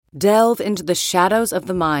Delve into the shadows of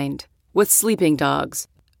the mind with Sleeping Dogs,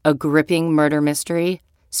 a gripping murder mystery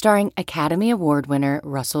starring Academy Award winner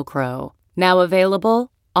Russell Crowe. Now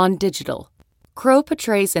available on digital. Crowe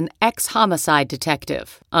portrays an ex-homicide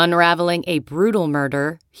detective unraveling a brutal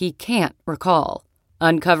murder he can't recall.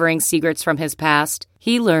 Uncovering secrets from his past,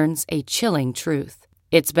 he learns a chilling truth.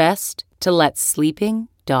 It's best to let sleeping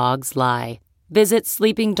dogs lie. Visit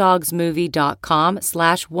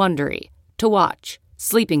sleepingdogsmovie.com/Wondery to watch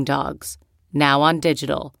Sleeping Dogs, now on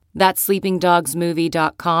digital. That's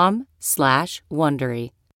sleepingdogsmovie.com/Wondery.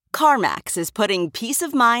 CarMax is putting peace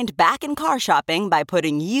of mind back in car shopping by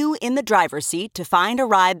putting you in the driver's seat to find a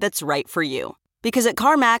ride that's right for you. Because at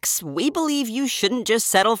CarMax, we believe you shouldn't just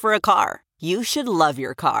settle for a car. You should love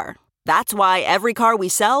your car. That's why every car we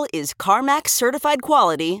sell is CarMax certified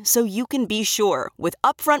quality, so you can be sure with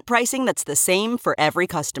upfront pricing that's the same for every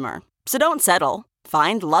customer. So don't settle.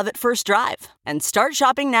 Find love at first drive and start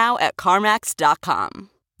shopping now at CarMax.com.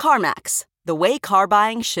 CarMax, the way car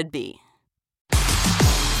buying should be.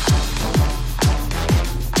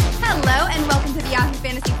 Hello and welcome to the Yahoo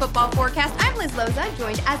Fantasy Football Forecast. I'm Liz Loza,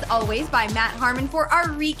 joined as always by Matt Harmon for our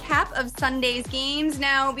recap of Sunday's games.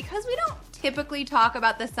 Now, because we don't typically talk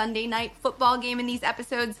about the Sunday night football game in these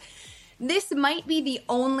episodes, this might be the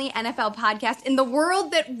only NFL podcast in the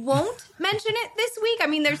world that won't mention it this week. I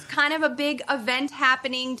mean, there's kind of a big event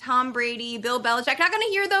happening. Tom Brady, Bill Belichick, not going to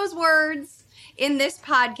hear those words in this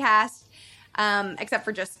podcast, except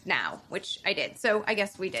for just now, which I did. So I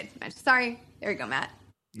guess we did. Sorry. There you go, Matt.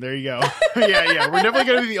 There you go. Yeah. We're definitely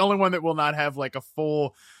going to be the only one that will not have like a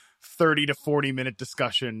full 30 to 40 minute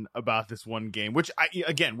discussion about this one game, which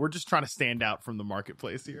again, we're just trying to stand out from the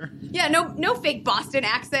marketplace here. Yeah, no fake Boston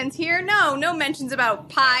accents here. No mentions about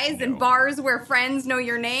pies and bars where friends know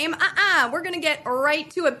your name. We're going to get right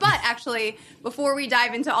to it. But actually, before we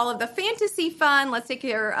dive into all of the fantasy fun, let's take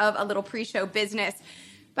care of a little pre-show business.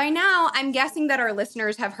 By now, I'm guessing that our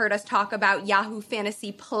listeners have heard us talk about Yahoo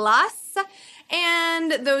Fantasy Plus,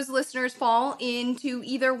 and those listeners fall into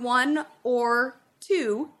either one or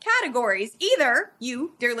two categories. Either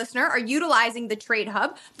you, dear listener, are utilizing the Trade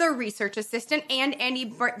Hub, the Research Assistant, and Andy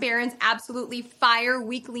Barron's absolutely fire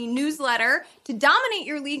weekly newsletter to dominate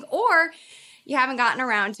your league, or you haven't gotten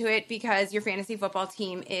around to it because your fantasy football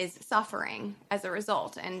team is suffering as a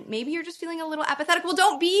result. And maybe you're just feeling a little apathetic. Well,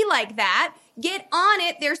 don't be like that. Get on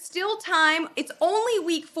it. There's still time. It's only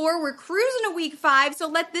week 4. We're cruising to week 5. So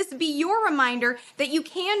let this be your reminder that you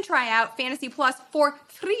can try out Fantasy Plus for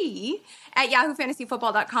free at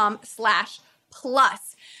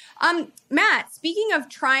yahoofantasyfootball.com/plus. Matt, speaking of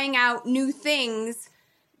trying out new things,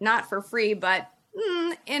 not for free, but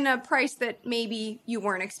in a price that maybe you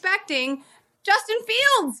weren't expecting, Justin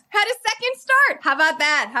Fields had a second start. How about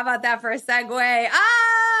that? How about that for a segue?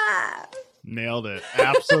 Nailed it.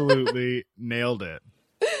 Absolutely nailed it.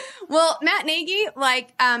 Well, Matt Nagy,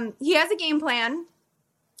 he has a game plan.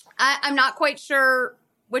 I'm not quite sure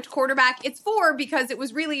which quarterback it's for because it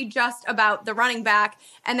was really just about the running back.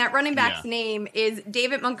 And that running back's name is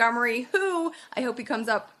David Montgomery, who I hope he comes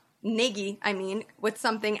up with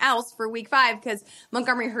something else for week 5 because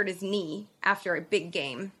Montgomery hurt his knee after a big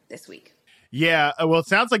game this week. Yeah, well, it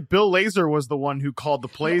sounds like Bill Lazor was the one who called the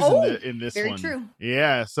plays in this very one. Very true.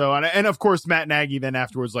 Yeah, so, and of course, Matt Nagy then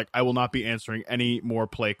afterwards, I will not be answering any more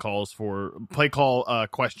play call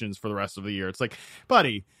questions for the rest of the year. It's like,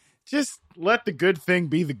 buddy, just let the good thing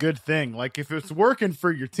be the good thing. Like, if it's working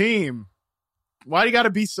for your team, why do you have to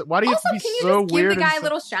be so weird? Also, can you just give the guy a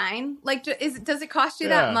little shine? Like, does it cost you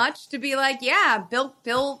that much to be like, yeah,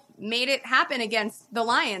 Bill made it happen against the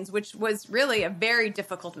Lions, which was really a very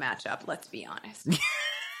difficult matchup, let's be honest.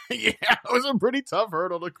 Yeah, it was a pretty tough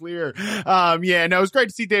hurdle to clear. It was great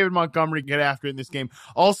to see David Montgomery get after it in this game.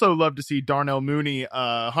 Also love to see Darnell Mooney,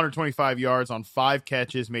 125 yards on 5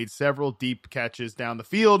 catches, made several deep catches down the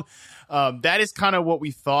field. That is kind of what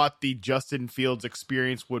we thought the Justin Fields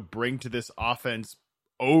experience would bring to this offense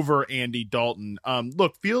over Andy Dalton.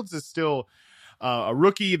 Look, Fields is still a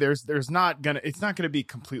rookie. It's not gonna be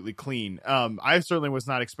completely clean. I certainly was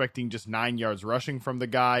not expecting just 9 yards rushing from the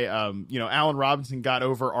guy. Allen Robinson got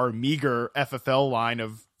over our meager FFL line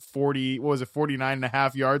of 49 and a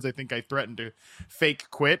half yards. I think I threatened to fake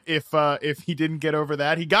quit if he didn't get over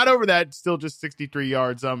that. He got over that, still just 63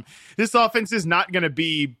 yards. This offense is not going to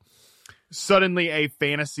be suddenly a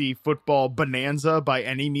fantasy football bonanza by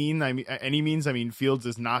any means. I mean, Fields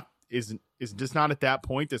is just not at that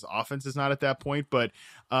point. This offense is not at that point, but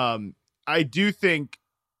I do think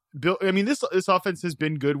this offense has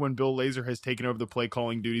been good when Bill Lazor has taken over the play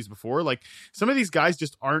calling duties before. Like, some of these guys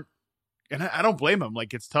just aren't, and I don't blame them.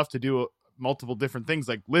 Like, it's tough to do multiple different things.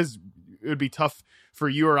 Like, Liz, it would be tough for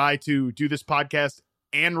you or I to do this podcast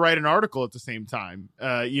and write an article at the same time.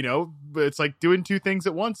 But it's like doing two things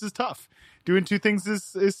at once is tough. Doing two things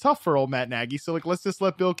is tough for old Matt Nagy. So like, let's just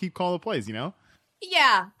let Bill keep calling the plays,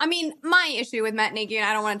 Yeah. I mean, my issue with Matt Nagy, and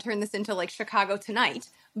I don't want to turn this into like Chicago tonight,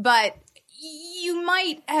 but you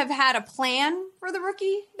might have had a plan for the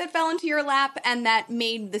rookie that fell into your lap and that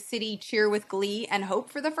made the city cheer with glee and hope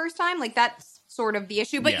for the first time. Like, that's sort of the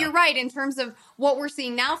issue. But You're right, in terms of what we're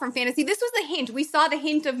seeing now from fantasy. This was the hint. We saw the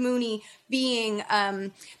hint of Mooney being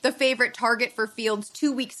the favorite target for Fields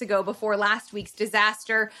 2 weeks ago before last week's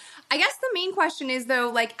disaster. I guess the main question is, though,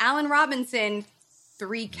 like Allen Robinson,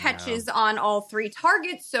 3 catches on all 3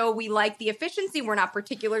 targets. So we like the efficiency. We're not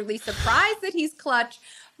particularly surprised that he's clutch.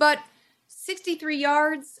 But 63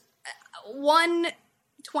 yards, 1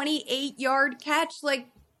 28-yard catch, like,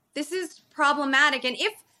 this is problematic. And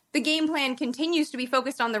if the game plan continues to be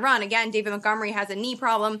focused on the run, again, David Montgomery has a knee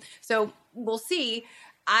problem, so we'll see.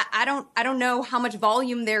 I don't know how much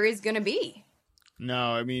volume there is going to be.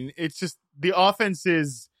 No, I mean, it's just the offense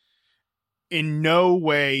is in no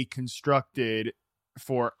way constructed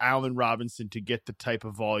for Allen Robinson to get the type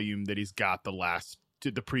of volume that he's got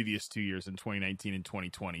the previous 2 years in 2019 and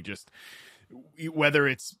 2020. Just whether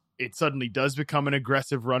it suddenly does become an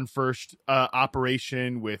aggressive run first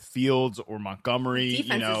operation with Fields or Montgomery.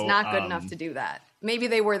 Defense is not good enough to do that. Maybe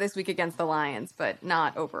they were this week against the Lions, but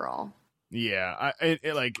not overall. Yeah,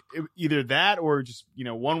 either that or just,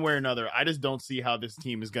 one way or another. I just don't see how this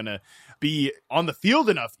team is going to be on the field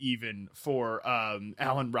enough even for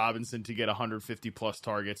Allen Robinson to get 150 plus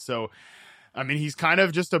targets. So, I mean, he's kind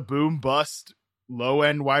of just a boom bust low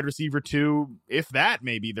end wide receiver 2, if that,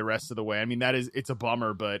 maybe the rest of the way. I mean, it's a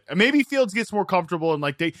bummer, but maybe Fields gets more comfortable and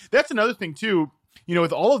that's another thing too.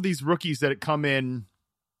 With all of these rookies that come in,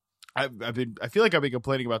 I feel like I've been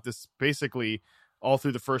complaining about this basically all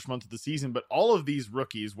through the first month of the season, but all of these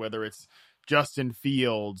rookies, whether it's Justin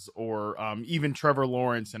Fields or even Trevor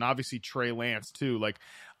Lawrence and obviously Trey Lance too, like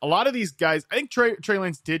a lot of these guys, I think Trey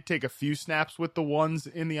Lance did take a few snaps with the ones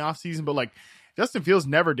in the offseason, but like Justin Fields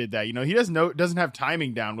never did that. He doesn't have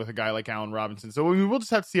timing down with a guy like Allen Robinson. So we'll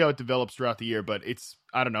just have to see how it develops throughout the year, but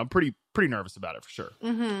I don't know, I'm pretty nervous about it for sure.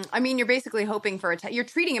 Mm-hmm. I mean, you're basically hoping for you're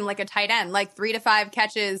treating him like a tight end, like 3 to 5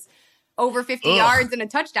 catches, over 50 yards and a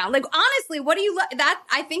touchdown. Like, honestly, what do you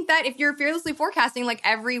I think that if you're fearlessly forecasting like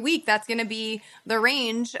every week, that's going to be the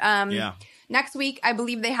range. Next week, I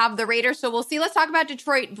believe they have the Raiders, so we'll see. Let's talk about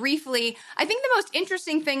Detroit briefly. I think the most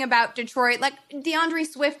interesting thing about Detroit, like DeAndre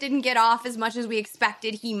Swift didn't get off as much as we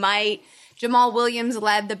expected he might. Jamal Williams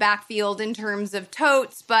led the backfield in terms of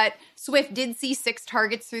totes, but Swift did see 6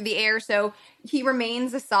 targets through the air, so he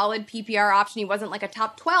remains a solid PPR option. He wasn't like a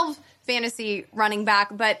top 12 fantasy running back,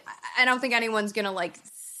 but I don't think anyone's going to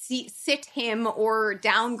sit him or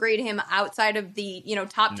downgrade him outside of the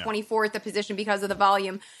top 24 at the position because of the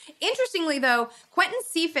volume. Interestingly, though, Quentin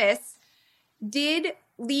Cephas did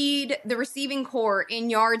lead the receiving corps in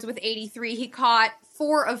yards with 83. He caught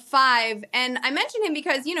 4 of 5, and I mentioned him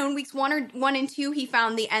because in weeks 1 and 2 he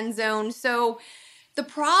found the end zone. So the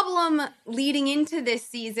problem leading into this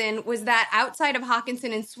season was that outside of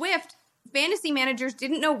Hockenson and Swift, fantasy managers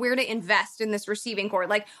didn't know where to invest in this receiving corps.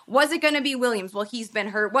 Like, was it going to be Williams? Well, he's been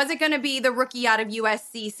hurt. Was it going to be the rookie out of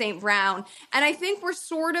USC, St. Brown? And I think we're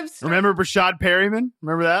sort of... Remember Brashad Perryman?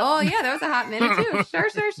 Remember that? Oh, yeah, that was a hot minute, too.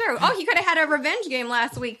 Sure. Oh, he could have had a revenge game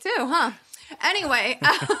last week, too, huh? Anyway,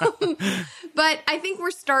 but I think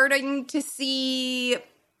we're starting to see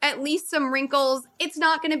at least some wrinkles. It's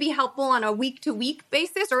not going to be helpful on a week-to-week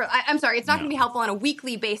basis, or I'm sorry, it's not going to be helpful on a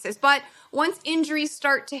weekly basis, but once injuries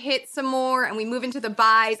start to hit some more and we move into the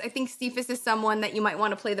buys, I think Cephas is someone that you might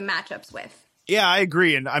want to play the matchups with. Yeah, I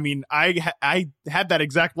agree. And I mean, I had that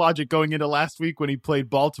exact logic going into last week when he played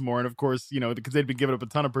Baltimore. And of course, because they'd been giving up a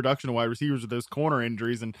ton of production to wide receivers with those corner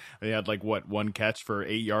injuries. And they had 1 catch for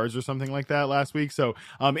 8 yards or something like that last week. So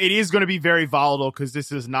it is going to be very volatile because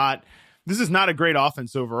this is not a great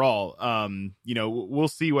offense overall. We'll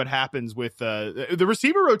see what happens with the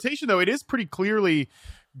receiver rotation, though. It is pretty clearly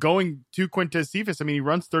going to Quintez Cephas. I mean, he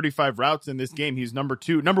runs 35 routes in this game. He's number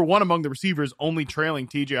 1 among the receivers, only trailing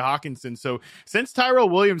TJ Hockenson. So since Tyrell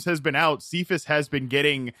Williams has been out, Cephas has been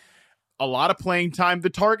getting a lot of playing time. The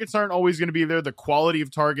targets aren't always going to be there. The quality of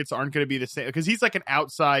targets aren't going to be the same because he's like an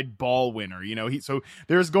outside ball winner. So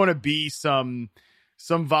there's going to be some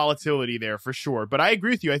volatility there for sure. But I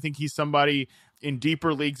agree with you. I think he's somebody in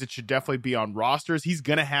deeper leagues that should definitely be on rosters. He's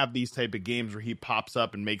going to have these type of games where he pops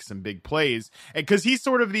up and makes some big plays. And because he's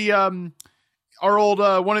sort of the, our old,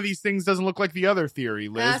 one of these things doesn't look like the other theory,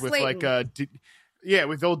 Liz, with Slayton. Yeah,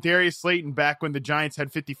 with old Darius Slayton back when the Giants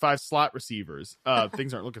had 55 slot receivers.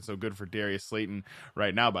 Things aren't looking so good for Darius Slayton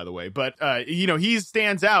right now, by the way. But, he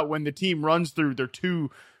stands out when the team runs through their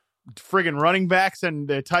two friggin' running backs and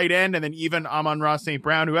the tight end, and then even Amon-Ra St.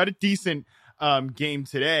 Brown, who had a decent game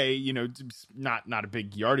today. Not a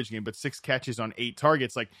big yardage game, but 6 catches on 8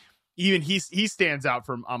 targets. Like, even he stands out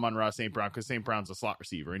from Amon-Ra St. Brown because St. Brown's a slot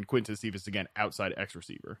receiver and Quintez Cephas, again, outside X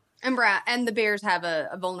receiver. And the Bears have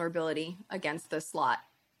a vulnerability against the slot.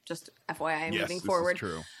 Just FYI, moving forward. This is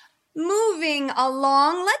true. Moving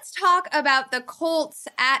along, let's talk about the Colts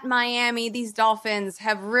at Miami. These Dolphins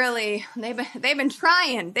have really, they've been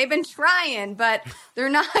trying, but they're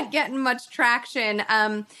not getting much traction.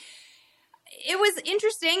 It was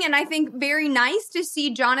interesting and I think very nice to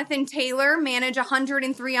see Jonathan Taylor manage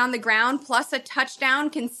 103 on the ground plus a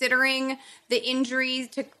touchdown, considering the injuries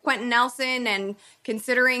to Quentin Nelson and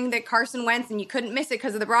considering that Carson Wentz, and you couldn't miss it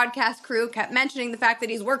because of the broadcast crew, kept mentioning the fact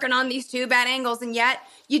that he's working on these 2 bad angles, and yet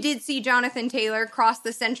you did see Jonathan Taylor cross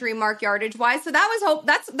the century mark yardage wise. So that was hope.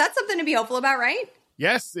 That's something to be hopeful about, right?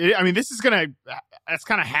 Yes. That's kind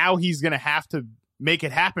of how he's going to have to make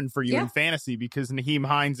it happen for you in fantasy, because Nyheim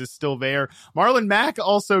Hines is still there. Marlon Mack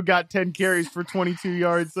also got 10 carries for 22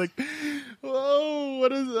 yards. Like, oh,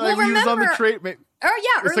 what is that? He was on the trade.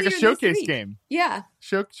 It's like a showcase game. Yeah.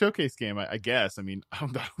 Showcase game, I guess. I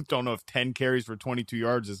don't know if 10 carries for 22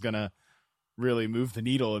 yards is going to really move the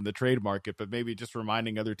needle in the trade market, but maybe just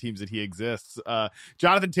reminding other teams that he exists.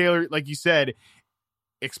 Jonathan Taylor, like you said,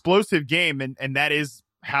 explosive game, and that is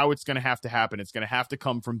how it's going to have to happen. It's going to have to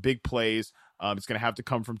come from big plays. It's going to have to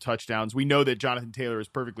come from touchdowns. We know that Jonathan Taylor is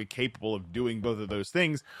perfectly capable of doing both of those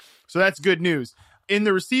things. So that's good news. In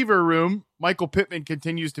the receiver room, Michael Pittman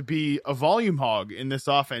continues to be a volume hog in this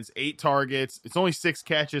offense. 8 targets. It's only 6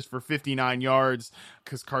 catches for 59 yards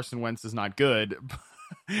because Carson Wentz is not good.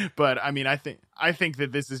 But I think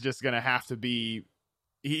that this is just going to have to be,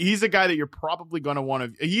 he's a guy that you're probably going to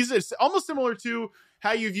want to, he's almost similar to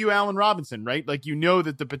how you view Allen Robinson, right? Like,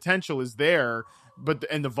 that the potential is there,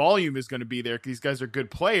 and the volume is going to be there because these guys are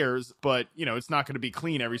good players, but it's not going to be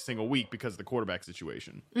clean every single week because of the quarterback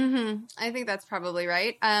situation. Mm-hmm. I think that's probably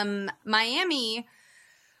right. Miami,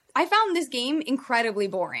 I found this game incredibly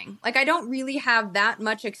boring. Like, I don't really have that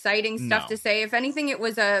much exciting stuff to say. If anything, it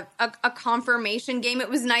was a confirmation game. It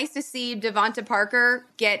was nice to see Devonta Parker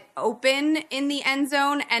get open in the end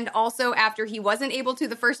zone, and also after he wasn't able to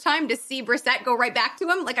the first time, to see Brissett go right back to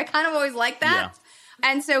him. Like, I kind of always like that. Yeah.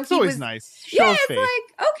 And so it's always nice. Show it's faith.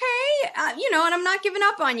 Like, okay, and I'm not giving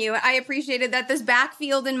up on you. I appreciated that this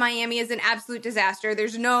backfield in Miami is an absolute disaster.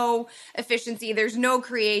 There's no efficiency. There's no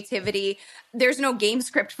creativity. There's no game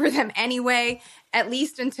script for them anyway, at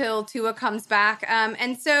least until Tua comes back.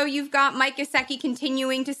 And so you've got Mike Gesicki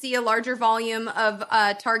continuing to see a larger volume of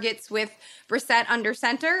targets with Brissett under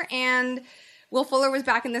center, and Will Fuller was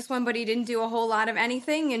back in this one, but he didn't do a whole lot of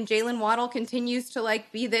anything. And Jalen Waddle continues to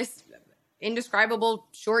be this indescribable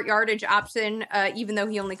short yardage option, even though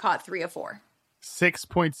he only caught 3 of 4.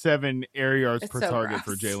 6.7 air yards per target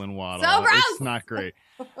for Jalen Waddle. So gross. It's not great.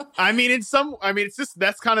 It's just,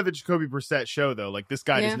 that's kind of the Jacoby Brissett show, though. Like, this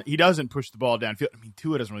guy he doesn't push the ball downfield.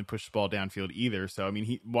 Tua doesn't really push the ball downfield either. So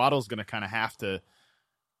Waddle's going to kind of have to.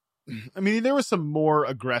 There was some more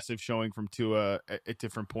aggressive showing from Tua at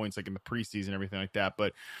different points, like in the preseason, everything like that.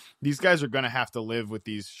 But these guys are going to have to live with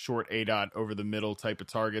these short A-dot over the middle type of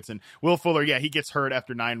targets. And Will Fuller, he gets hurt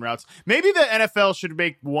after 9 routes. Maybe the NFL should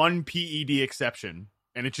make one PED exception,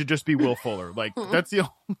 and it should just be Will Fuller. Like, that's the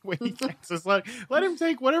only way he gets us. Let him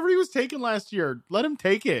take whatever he was taking last year. Let him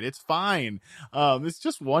take it. It's fine. It's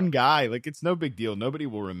just one guy. Like, it's no big deal. Nobody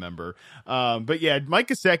will remember. But yeah, Mike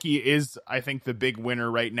Gesicki is, I think, the big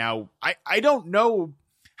winner right now. I don't know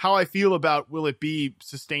how I feel about will it be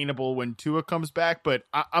sustainable when Tua comes back, but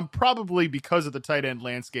I'm probably, because of the tight end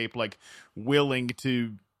landscape, willing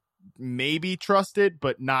to maybe trust it,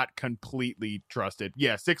 but not completely trust it.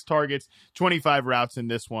 Yeah, 6 targets, 25 routes in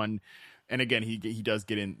this one. And again, he does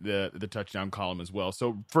get in the touchdown column as well.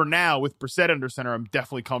 So for now, with Brissett under center, I'm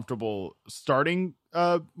definitely comfortable starting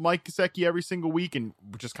Mike Gesicki every single week, and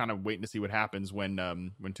we're just kind of waiting to see what happens when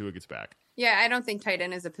Tua gets back. Yeah, I don't think tight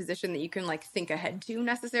end is a position that you can think ahead to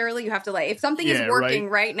necessarily. You have to if something is working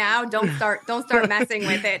right now, don't start messing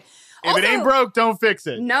with it. If it ain't broke, don't fix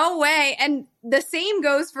it. No way. And the same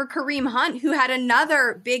goes for Kareem Hunt, who had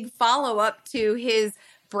another big follow-up to his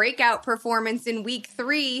breakout performance in week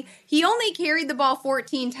 3. He only carried the ball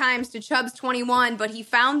 14 times to Chubb's 21, but he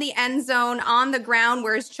found the end zone on the ground,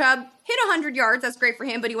 whereas Chubb hit 100 yards. That's great for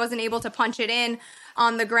him, but he wasn't able to punch it in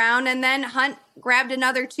on the ground. And then Hunt grabbed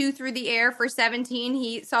another 2 through the air for 17.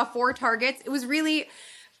 He saw 4 targets. It was really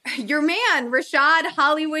your man, Rashad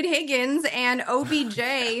Hollywood Higgins and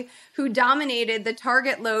OBJ, who dominated the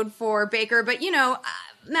target load for Baker. But,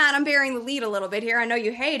 Matt, I'm bearing the lead a little bit here. I know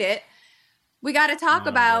you hate it. We got to talk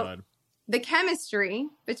about the chemistry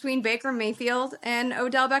between Baker Mayfield and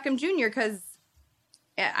Odell Beckham Jr. because,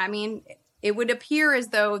 it would appear as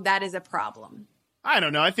though that is a problem. I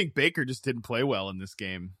don't know. I think Baker just didn't play well in this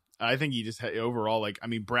game. I think he just had overall,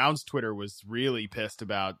 Brown's Twitter was really pissed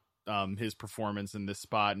about his performance in this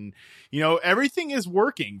spot. And, everything is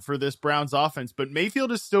working for this Browns offense, but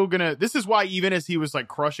Mayfield is still going to, this is why even as he was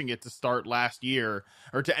crushing it to start last year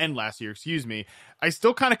or to end last year, I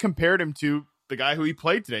still kind of compared him to the guy who he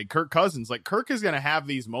played today, Kirk Cousins. Kirk is going to have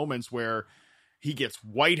these moments where he gets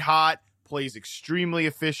white hot, plays extremely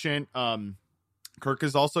efficient. Kirk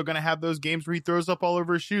is also going to have those games where he throws up all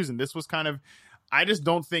over his shoes. And this was I just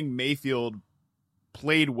don't think Mayfield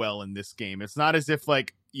played well in this game. It's not as if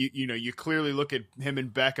you clearly look at him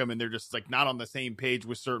and Beckham and they're just not on the same page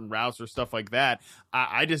with certain routes or stuff like that.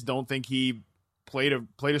 I just don't think he played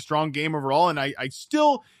a strong game overall. And I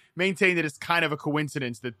still maintain that it's kind of a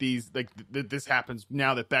coincidence that that this happens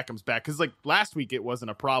now that Beckham's back. Cause last week it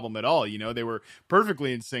wasn't a problem at all. They were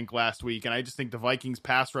perfectly in sync last week. And I just think the Vikings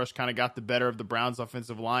pass rush kind of got the better of the Browns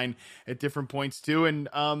offensive line at different points too. And,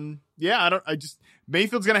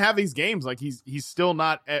 Mayfield's going to have these games. He's still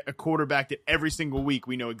not a quarterback that every single week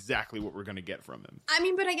we know exactly what we're going to get from him.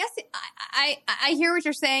 But I guess I hear what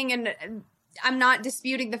you're saying, and I'm not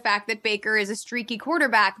disputing the fact that Baker is a streaky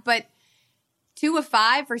quarterback, but 2 of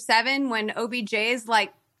 5 for 7 when OBJ is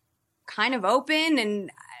kind of open, and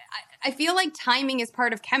I feel like timing is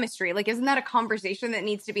part of chemistry. Isn't that a conversation that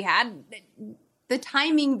needs to be had? The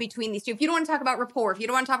timing between these two. If you don't want to talk about rapport, if you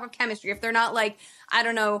don't want to talk about chemistry, if they're not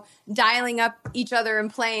dialing up each other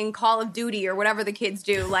and playing Call of Duty or whatever the kids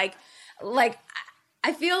do, I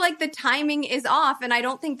feel like the timing is off, and I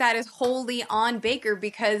don't think that is wholly on Baker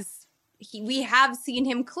because we have seen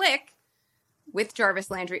him click with Jarvis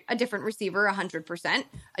Landry, a different receiver, 100%,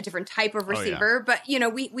 a different type of receiver. Oh, yeah.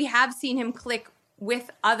 But, we have seen him click with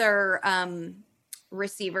other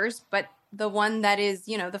receivers, but the one that is,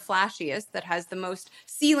 the flashiest, that has the most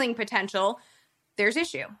ceiling potential, there's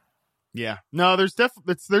issue. Yeah. No, there's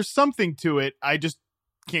something to it. I just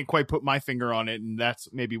can't quite put my finger on it, and that's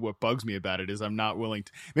maybe what bugs me about it is I'm not willing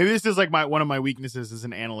to. Maybe this is one of my weaknesses as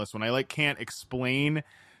an analyst. When I can't explain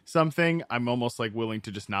something, I'm almost willing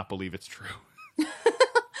to just not believe it's true.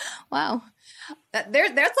 Wow. That's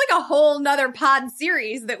a whole nother pod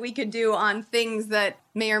series that we could do on things that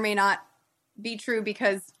may or may not be true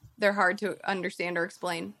because they're hard to understand or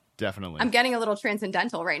explain. Definitely. I'm getting a little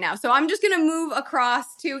transcendental right now. So I'm just going to move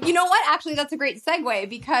across to, you know what? Actually, that's a great segue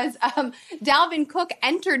because Dalvin Cook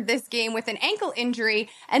entered this game with an ankle injury.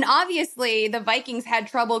 And obviously the Vikings had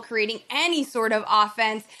trouble creating any sort of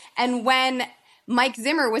offense. And when Mike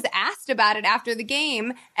Zimmer was asked about it after the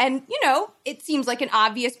game, and, it seems like an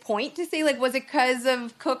obvious point to say, was it because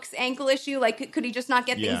of Cook's ankle issue? Could he just not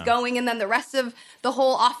get things going, and then the rest of the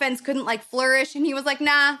whole offense couldn't, flourish? And he was like,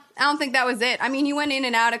 nah, I don't think that was it. He went in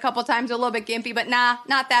and out a couple times, a little bit gimpy, but nah,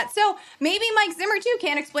 not that. So maybe Mike Zimmer, too,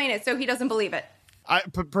 can't explain it, so he doesn't believe it.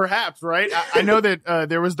 Perhaps, right? I know that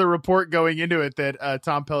there was the report going into it that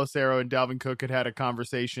Tom Pelissero and Dalvin Cook had a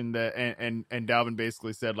conversation that, and Dalvin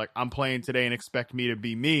basically said, I'm playing today and expect me to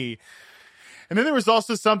be me. And then there was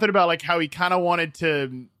also something about how he kind of wanted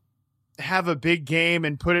to have a big game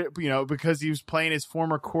and put it, because he was playing his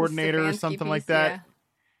former coordinator or something like that. Yeah.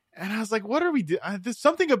 And I was like, what are we doing? There's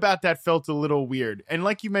something about that felt a little weird. And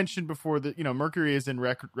like you mentioned before, that Mercury is in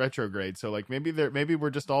retrograde, so maybe we're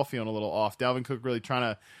just all feeling a little off. Dalvin Cook really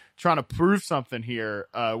trying to prove something here.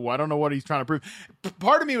 I don't know what he's trying to prove.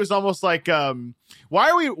 Part of me was almost like, why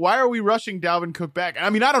are we rushing Dalvin Cook back? I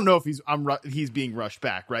don't know if he's being rushed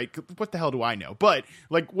back, right? What the hell do I know? But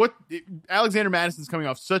Alexander Madison's coming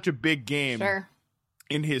off such a big game. Sure.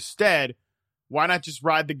 In his stead. Why not just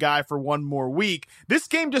ride the guy for one more week? This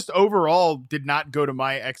game just overall did not go to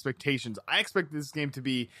my expectations. I expected this game to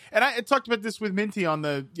be, and I talked about this with Minty on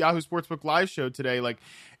the Yahoo Sportsbook Live show today.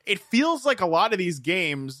 It feels like a lot of these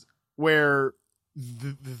games where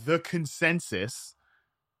the consensus,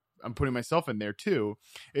 I'm putting myself in there too,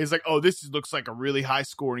 is this looks like a really high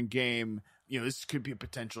scoring game. This could be a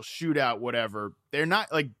potential shootout, whatever. They're not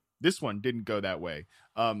this one didn't go that way.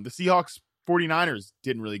 The Seahawks 49ers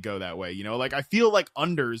didn't really go that way. I feel like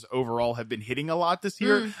unders overall have been hitting a lot this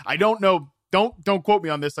year. I don't know. Don't quote me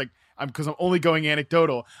on this. Because I'm only going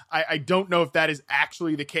anecdotal. I don't know if that is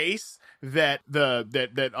actually the case that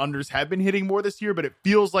that unders have been hitting more this year, but it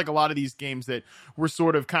feels like a lot of these games that we're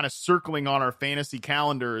sort of kind of circling on our fantasy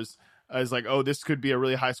calendars as like, oh, this could be a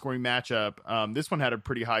really high scoring matchup. This one had a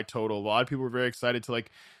pretty high total. A lot of people were very excited to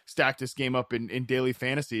like stack this game up in daily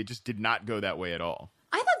fantasy. It just did not go that way at all.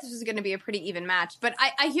 I thought this was going to be a pretty even match, but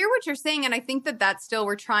I hear what you're saying, and I think that still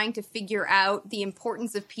we're trying to figure out the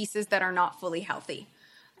importance of pieces that are not fully healthy.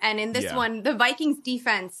 And in this one, the Vikings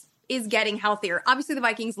defense is getting healthier. Obviously, the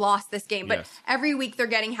Vikings lost this game, but every week they're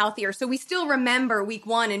getting healthier. So we still remember week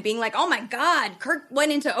 1 and being like, oh my God, Kirk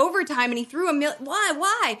went into overtime and he threw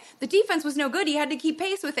why? The defense was no good. He had to keep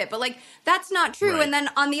pace with it. But like, that's not true. Right. And then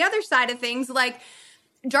on the other side of things, like,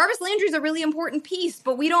 Jarvis Landry's a really important piece,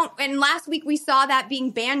 but we don't, and last week we saw that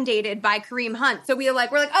being band-aided by Kareem Hunt. So we're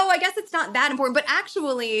like, oh, I guess it's not that important, but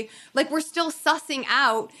actually, like, we're still sussing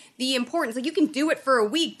out the importance. Like, you can do it for a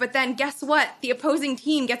week, but then guess what? The opposing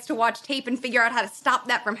team gets to watch tape and figure out how to stop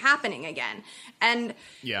that from happening again. And,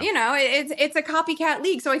 you know, it's a copycat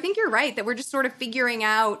league. So I think you're right that we're just sort of figuring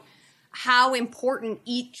out how important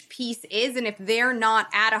each piece is, and if they're not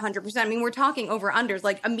at 100%, I mean, we're talking over-unders,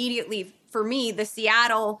 like, immediately, for me, the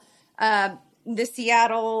Seattle, who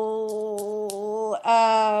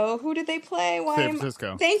did they play? San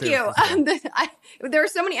Francisco. Thank you. There are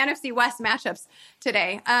so many NFC West matchups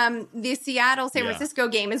today. The Seattle-San Francisco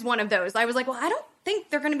game is one of those. I was like, well, I don't think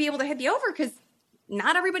they're going to be able to hit the over because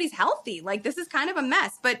not everybody's healthy. Like, this is kind of a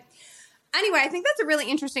mess. But anyway, I think that's a really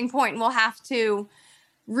interesting point, and we'll have to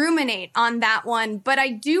ruminate on that one. But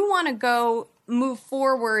I do want to move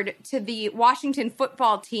forward to the Washington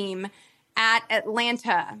football team at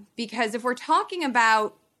Atlanta, because if we're talking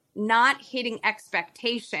about not hitting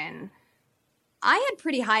expectation, I had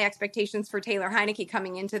pretty high expectations for Taylor Heinicke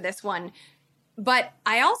coming into this one. But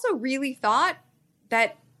I also really thought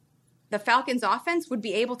that the Falcons offense would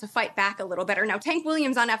be able to fight back a little better. Now, Tank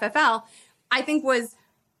Williams on FFL, I think, was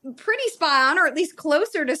pretty spot on, or at least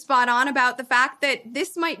closer to spot on, about the fact that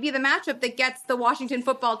this might be the matchup that gets the Washington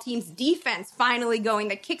football team's defense finally going,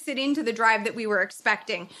 that kicks it into the drive that we were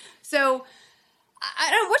expecting. So, I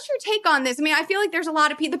don't know, what's your take on this? I mean, I feel like there's a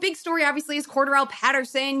lot of people. The big story, obviously, is Cordarrelle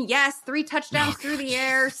Patterson. Yes, 3 touchdowns through the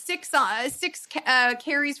air, six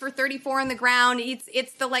carries for 34 on the ground.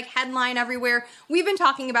 It's the, like, headline everywhere. We've been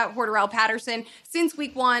talking about Cordarrelle Patterson since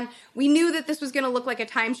week 1. We knew that this was going to look like a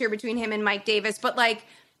timeshare between him and Mike Davis, but, like,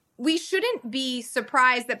 we shouldn't be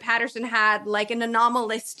surprised that Patterson had like an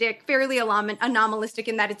fairly anomalistic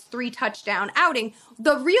in that it's 3 touchdown outing.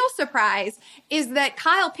 The real surprise is that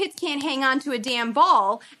Kyle Pitts can't hang on to a damn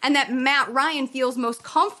ball, and that Matt Ryan feels most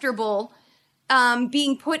comfortable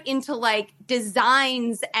being put into like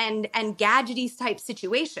designs and gadgety type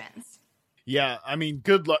situations. Yeah, I mean,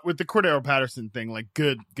 good luck with the Cordarrelle Patterson thing. Like,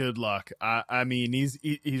 good luck. I mean,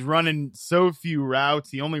 he's running so few routes.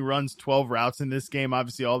 He only runs 12 routes in this game.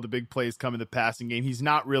 Obviously, all the big plays come in the passing game. He's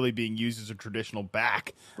not really being used as a traditional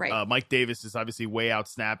back. Right. Mike Davis is obviously way out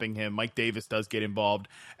snapping him. Mike Davis does get involved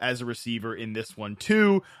as a receiver in this one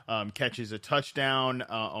too. Catches a touchdown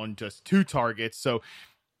on just 2 targets. So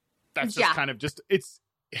that's just kind of just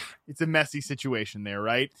it's a messy situation there,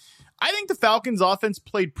 right? I think the Falcons offense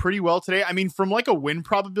played pretty well today. I mean, from like a win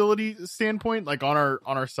probability standpoint, like on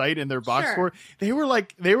our site and their box score, they were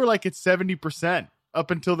like at 70%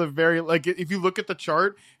 up until the very, like, if you look at the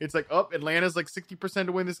chart, it's like, Atlanta's like 60%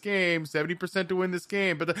 to win this game, 70% to win this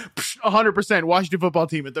game, but 100% Washington football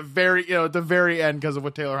team at the very end because of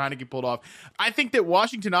what Taylor Heinicke pulled off. I think that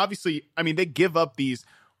Washington, obviously, I mean, they give up these.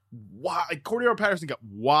 Cordarrelle Patterson got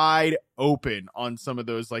wide open on some of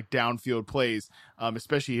those like downfield plays,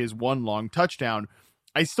 especially his one long touchdown.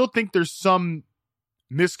 I still think there's some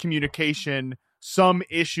miscommunication, some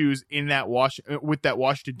issues in that with that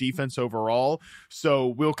Washington defense overall. So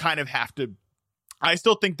we'll kind of have to. I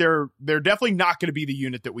still think they're definitely not going to be the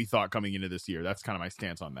unit that we thought coming into this year. That's kind of my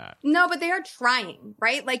stance on that. No, but they are trying,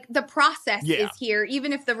 right? Like, the process is here,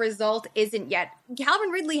 even if the result isn't yet.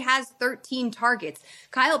 Calvin Ridley has 13 targets.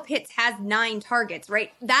 Kyle Pitts has 9 targets,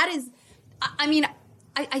 right? That is, I mean,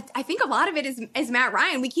 I think a lot of it is Matt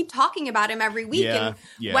Ryan. We keep talking about him every week, and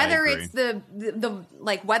whether it's the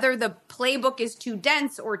like whether the playbook is too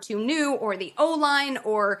dense or too new, or the O-line,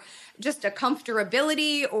 or just a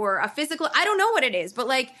comfortability or a physical, I don't know what it is, but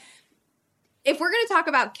like, if we're going to talk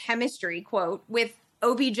about chemistry, quote, with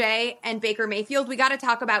OBJ and Baker Mayfield, we got to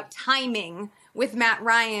talk about timing with Matt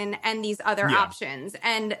Ryan and these other options.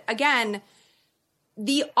 And again,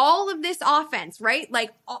 all of this offense, right?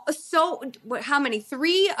 Like, so how many?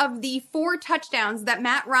 3 of the 4 touchdowns that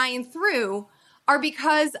Matt Ryan threw are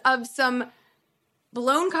because of some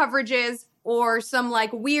blown coverages or some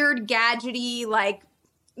like weird gadgety, like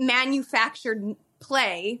manufactured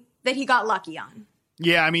play that he got lucky on.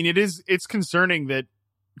 Yeah, I mean, it's concerning that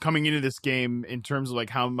coming into this game in terms of like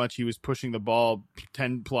how much he was pushing the ball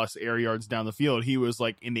 10 plus air yards down the field, he was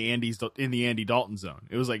like in the Andy Dalton zone.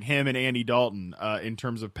 It was like him and Andy Dalton in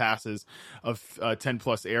terms of passes of 10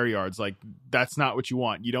 plus air yards. Like that's not what you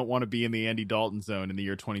want. You don't want to be in the Andy Dalton zone in the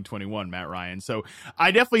year 2021, Matt Ryan. So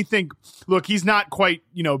I definitely think, look, he's not quite,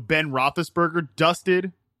 Ben Roethlisberger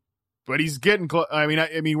dusted, but he's getting close. I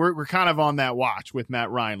mean, we're kind of on that watch with Matt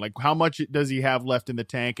Ryan. Like, how much does he have left in the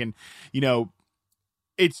tank? And,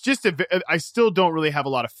 it's just I still don't really have a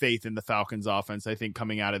lot of faith in the Falcons offense. I think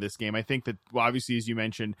coming out of this game, I think that obviously, as you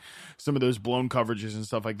mentioned, some of those blown coverages and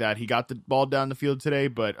stuff like that, he got the ball down the field today,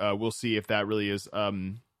 but we'll see if that really is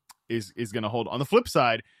going to hold. On the flip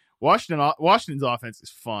side, Washington's offense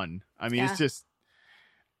is fun. I mean, It's just,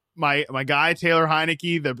 my guy Taylor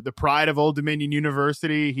Heineke, the pride of Old Dominion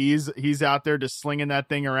University, he's out there just slinging that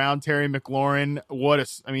thing around. Terry McLaurin,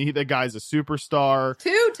 the guy's a superstar.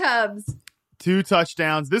 2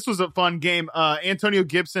 touchdowns. This was a fun game. Antonio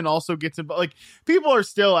Gibson also gets involved. Like, people are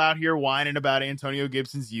still out here whining about Antonio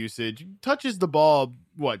Gibson's usage. Touches the ball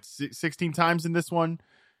 16 times in this one,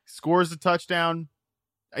 scores a touchdown.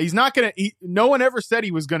 He's not gonna. No one ever said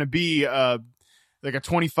he was gonna be like a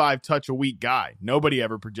 25 touch a week guy. Nobody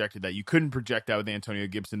ever projected that. You couldn't project that with Antonio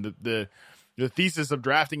Gibson. The thesis of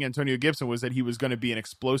drafting Antonio Gibson was that he was going to be an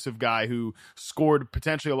explosive guy who scored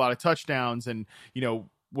potentially a lot of touchdowns and,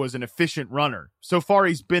 was an efficient runner. So far,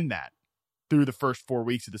 he's been that through the first 4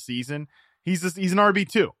 weeks of the season. He's an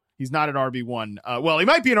RB2. He's not an RB1. Well, he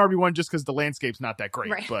might be an RB1 just because the landscape's not that great.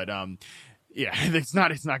 Right. But yeah, it's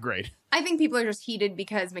not great. I think people are just heated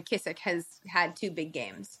because McKissick has had 2 big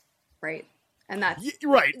games, right? And that's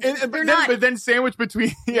right. But then sandwiched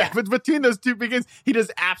between but between those 2 begins, he does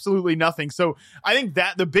absolutely nothing. So I think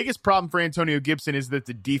that the biggest problem for Antonio Gibson is that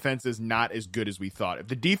the defense is not as good as we thought. If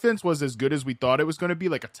the defense was as good as we thought it was going to be,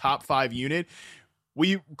 like a top 5 unit,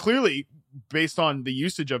 we clearly, based on the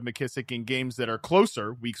usage of McKissick in games that are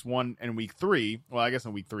closer, weeks 1 and week 3. Well, I guess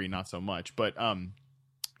in week 3 not so much, but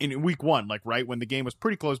in week 1, like right when the game was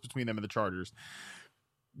pretty close between them and the Chargers.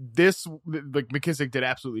 McKissick did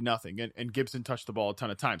absolutely nothing, and Gibson touched the ball a ton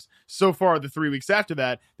of times. So far, the 3 weeks after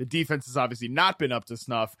that, the defense has obviously not been up to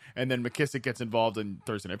snuff, and then McKissick gets involved in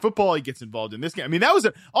Thursday Night Football. He gets involved in this game. I mean, that was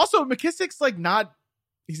also McKissick's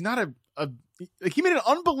he's not he made an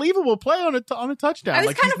unbelievable play on a touchdown. It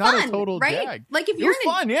was kind of fun, a total right? Jag. Like if you're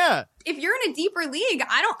if you're in a deeper league,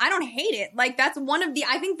 I don't hate it. Like that's one of the,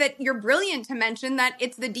 I think that you're brilliant to mention that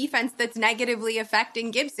it's the defense that's negatively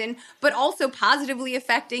affecting Gibson, but also positively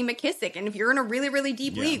affecting McKissick. And if you're in a really, really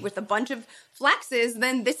deep league with a bunch of flexes,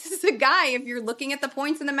 then this is a guy, if you're looking at the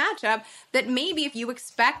points in the matchup, that maybe if you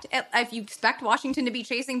expect Washington to be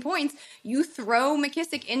chasing points, you throw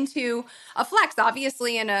McKissick into a flex,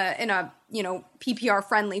 obviously in a PPR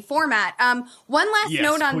friendly format. One last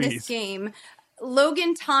note on this game.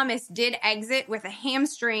 Logan Thomas did exit with a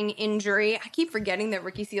hamstring injury. I keep forgetting that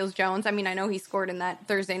Ricky Seals-Jones, I know he scored in that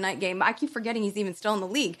Thursday night game, but I keep forgetting he's even still in the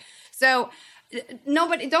league. So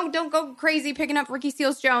nobody, don't go crazy picking up Ricky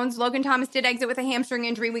Seals-Jones. Logan Thomas did exit with a hamstring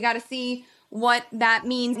injury. We got to see what that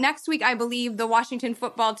means. Next week, I believe the Washington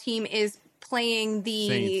football team is playing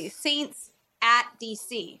the Saints at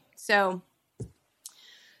DC. So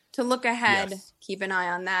to look ahead, keep an eye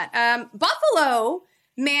on that. Buffalo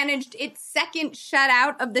managed its second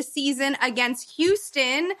shutout of the season against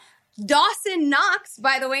Houston. Dawson Knox,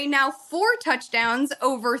 by the way, now 4 touchdowns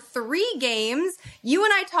over 3 games. You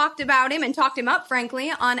and I talked about him and talked him up,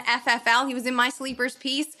 frankly, on FFL. He was in my sleepers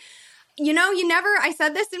piece. I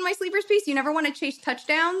said this in my sleepers piece, you never want to chase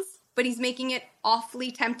touchdowns, but he's making it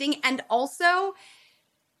awfully tempting. And also,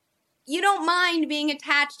 you don't mind being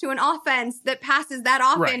attached to an offense that passes that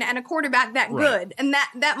often and a quarterback that good. And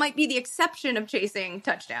that might be the exception of chasing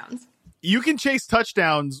touchdowns. You can chase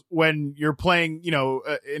touchdowns when you're playing,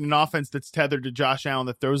 in an offense that's tethered to Josh Allen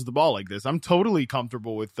that throws the ball like this. I'm totally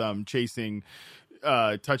comfortable with chasing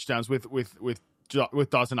touchdowns with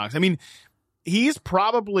Dawson Knox. I mean, he's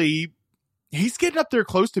getting up there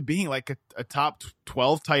close to being like a top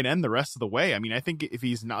 12 tight end the rest of the way. I mean, I think if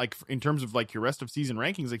he's not, like, in terms of like your rest of season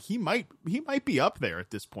rankings, like he might be up there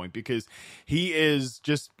at this point because he's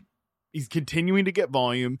continuing to get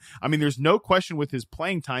volume. I mean, there's no question with his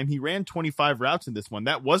playing time. He ran 25 routes in this one.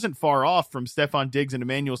 That wasn't far off from Stephon Diggs and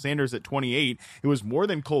Emmanuel Sanders at 28. It was more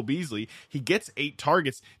than Cole Beasley. He gets 8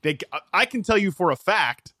 targets. I can tell you for a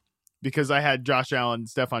fact, because I had Josh Allen,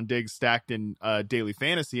 Stephon Diggs stacked in daily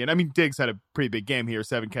fantasy. And I mean, Diggs had a pretty big game here,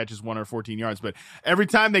 7 catches, 114 yards. But every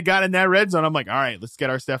time they got in that red zone, I'm like, all right, let's get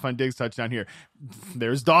our Stephon Diggs touchdown here.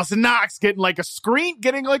 There's Dawson Knox getting like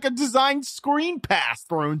a designed screen pass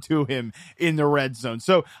thrown to him in the red zone.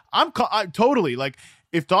 So I'm totally like,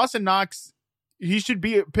 if Dawson Knox, he should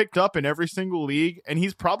be picked up in every single league, and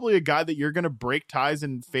he's probably a guy that you're going to break ties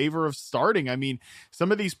in favor of starting. I mean,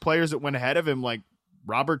 some of these players that went ahead of him, like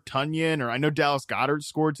Robert Tonyan, or I know Dallas Goedert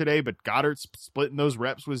scored today, but Goddard's splitting those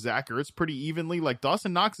reps with Zach Ertz pretty evenly. Like,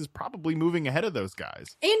 Dawson Knox is probably moving ahead of those guys.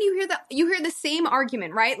 And you hear the same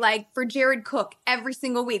argument, right? Like for Jared Cook every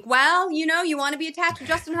single week. Well, you want to be attached to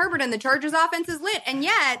Justin Herbert and the Chargers offense is lit. And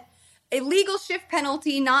yet, a legal shift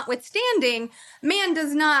penalty notwithstanding, man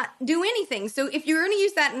does not do anything. So if you're going to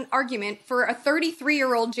use that argument for a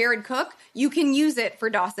 33-year-old Jared Cook, you can use it for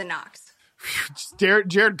Dawson Knox.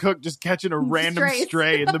 Jared Cook just catching a random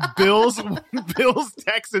stray in the Bills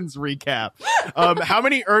Texans recap. How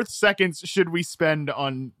many Earth seconds should we spend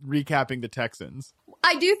on recapping the Texans?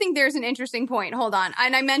 I do think there's an interesting point. Hold on.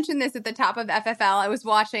 And I mentioned this at the top of FFL. I was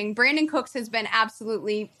watching. Brandon Cooks has been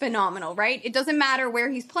absolutely phenomenal, right? It doesn't matter where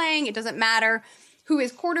he's playing. It doesn't matter who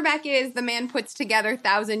his quarterback is. The man puts together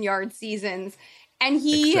 1,000-yard seasons. And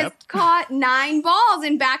he has caught 9 balls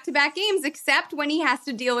in back-to-back games, except when he has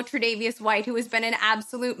to deal with Tre'Davious White, who has been an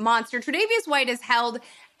absolute monster. Tre'Davious White has held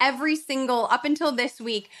every single, up until this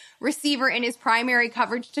week, receiver in his primary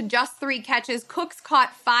coverage to just 3 catches. Cooks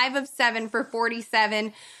caught 5 of 7 for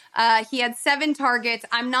 47. He had 7 targets.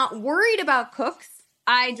 I'm not worried about Cooks.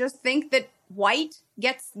 I just think that White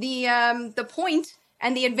gets the point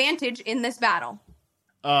and the advantage in this battle.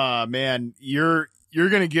 Man, you're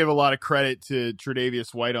going to give a lot of credit to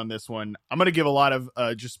Tre'Davious White on this one. I'm going to give a lot of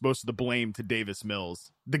just most of the blame to Davis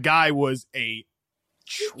Mills. The guy was a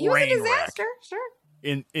He was a disaster, sure.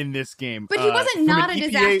 In this game. But he wasn't not a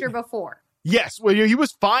disaster before. Yes. Well, he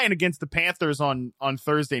was fine against the Panthers on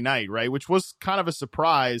Thursday night, right? Which was kind of a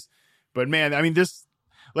surprise. But man, I mean, this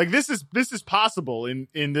is possible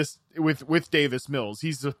in this with Davis Mills.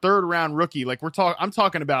 He's a 3rd-round rookie. Like I'm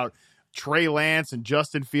talking about Trey Lance and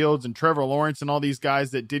Justin Fields and Trevor Lawrence and all these guys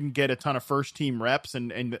that didn't get a ton of first team reps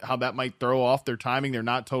and how that might throw off their timing. They're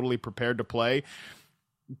not totally prepared to play.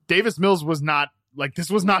 Davis Mills was not, like, this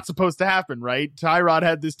was not supposed to happen, right? Tyrod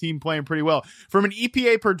had this team playing pretty well. From an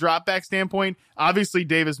EPA per dropback standpoint, obviously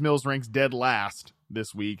Davis Mills ranks dead last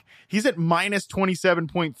this week. He's at minus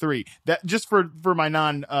 27.3. That, just for my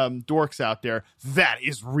dorks out there, that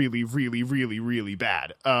is really, really, really, really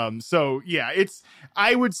bad. So yeah,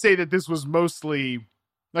 I would say that this was mostly,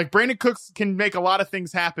 like, Brandon Cooks can make a lot of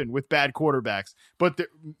things happen with bad quarterbacks, but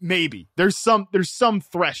there's some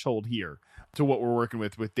threshold here to what we're working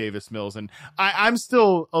with Davis Mills. And I'm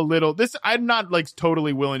still I'm not like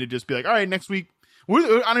totally willing to just be like, all right, next week. I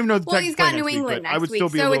don't even know the he's got New England next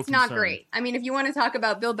week, so it's not great. I mean, if you want to talk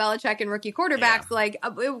about Bill Belichick and rookie quarterbacks,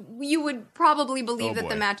 you would probably believe that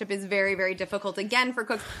the matchup is very, very difficult again for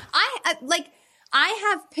Cooks.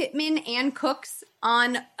 I have Pittman and Cooks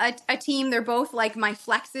on a team. They're both like my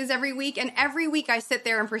flexes every week, and every week I sit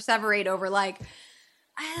there and perseverate over like,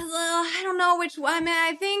 I don't know which one.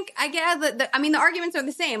 I mean, I guess the arguments are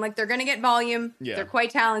the same. Like, they're going to get volume. Yeah. They're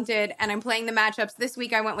quite talented, and I'm playing the matchups. This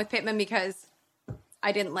week I went with Pittman because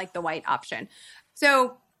I didn't like the White option.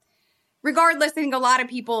 So regardless, I think a lot of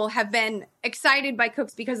people have been excited by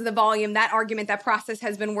Cooks because of the volume. That argument, that process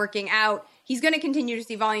has been working out. He's going to continue to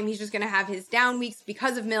see volume. He's just going to have his down weeks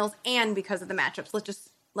because of Mills and because of the matchups.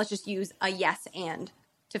 Let's just use a yes and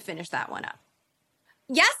to finish that one up.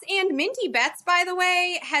 Yes and Minty Bets, by the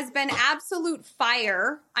way, has been absolute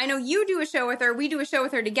fire. I know you do a show with her. We do a show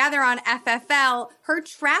with her together on FFL. Her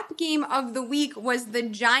trap game of the week was the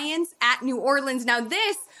Giants at New Orleans. Now,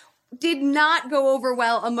 this did not go over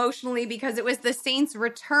well emotionally because it was the Saints'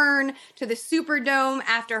 return to the Superdome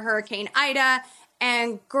after Hurricane Ida.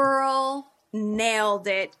 And girl, nailed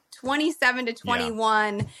it.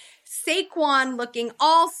 27-21. Yeah. Saquon looking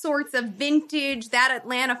all sorts of vintage. That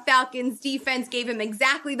Atlanta Falcons defense gave him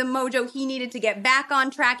exactly the mojo he needed to get back on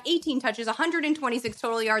track. 18 touches, 126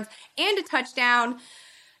 total yards, and a touchdown.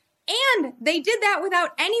 And they did that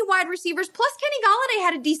without any wide receivers. Plus, Kenny Golladay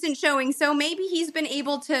had a decent showing, so maybe he's been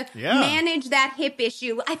able to manage that hip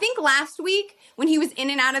issue. I think last week, when he was in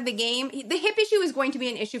and out of the game, the hip issue is going to be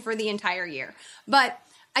an issue for the entire year. But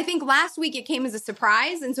I think last week it came as a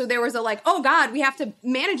surprise, and so there was a like, oh God, we have to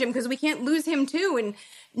manage him because we can't lose him too. And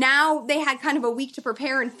now they had kind of a week to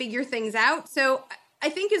prepare and figure things out. So I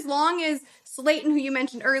think as long as Slayton, who you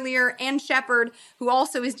mentioned earlier, and Shepard, who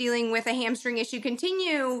also is dealing with a hamstring issue,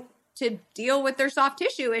 continue to deal with their soft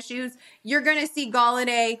tissue issues, you're going to see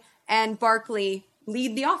Golladay and Barkley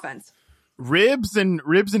lead the offense. Ribs and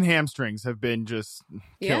hamstrings have been just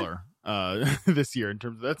killer. This year in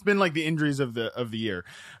terms of, that's been like the injuries of the year.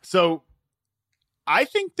 So I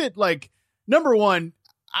think that, like, number one,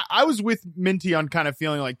 I was with Minty on kind of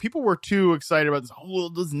feeling like people were too excited about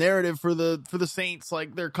this narrative for the Saints,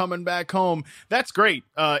 like they're coming back home. That's great.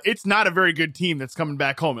 It's not a very good team that's coming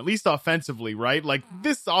back home, at least offensively, right? Like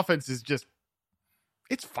this offense is just,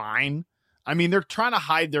 it's fine. I mean, they're trying to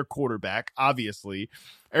hide their quarterback, obviously.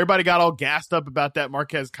 Everybody got all gassed up about that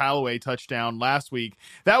Marquez Callaway touchdown last week.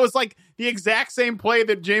 That was like the exact same play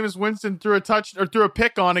that Jameis Winston threw a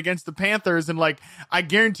pick on against the Panthers. And like, I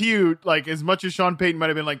guarantee you, like, as much as Sean Payton might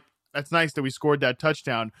have been like, that's nice that we scored that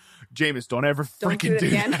touchdown, Jameis, don't ever freaking do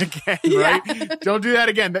that again, right? Don't do that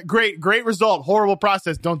again. Great result. Horrible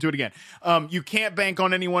process. Don't do it again. You can't bank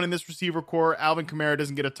on anyone in this receiver core. Alvin Kamara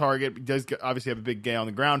doesn't get a target. He does obviously have a big gay on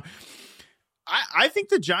the ground. I think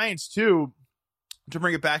the Giants, too, to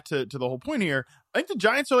bring it back to the whole point here, I think the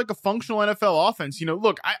Giants are like a functional NFL offense. You know,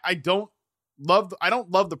 look, I don't love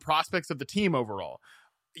the prospects of the team overall.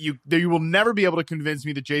 You will never be able to convince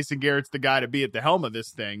me that Jason Garrett's the guy to be at the helm of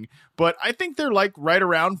this thing. But I think they're like right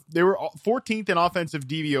around, they were 14th in offensive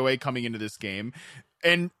DVOA coming into this game.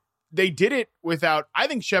 And they did it without, I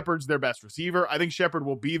think Shepard's their best receiver. I think Shepard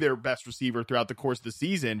will be their best receiver throughout the course of the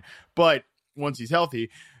season. But once he's healthy,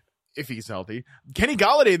 if he's healthy, Kenny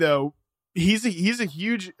Golladay, though, he's a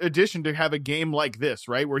huge addition to have a game like this,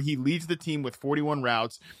 right? Where he leads the team with 41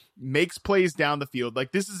 routes, makes plays down the field.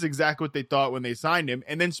 Like, this is exactly what they thought when they signed him.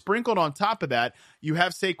 And then sprinkled on top of that, you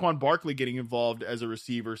have Saquon Barkley getting involved as a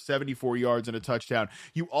receiver, 74 yards and a touchdown.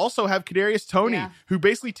 You also have Kadarius Toney, who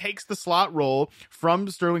basically takes the slot role from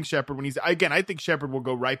Sterling Shepard when he's, again, I think Shepard will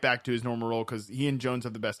go right back to his normal role because he and Jones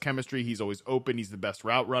have the best chemistry. He's always open. He's the best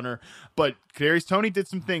route runner. But Kadarius Toney did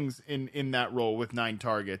some things in that role with 9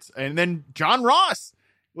 targets. And then John Ross,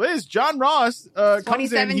 John Ross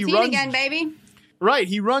comes in. He runs again, baby. Right.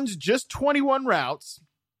 He runs just 21 routes,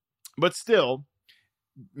 but still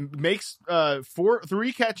makes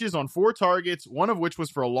 3 catches on 4 targets, one of which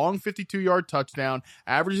was for a long 52-yard touchdown,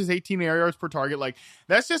 averages 18 air yards per target. Like,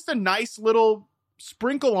 that's just a nice little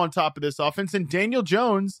sprinkle on top of this offense. And Daniel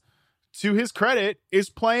Jones, to his credit,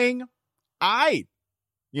 is playing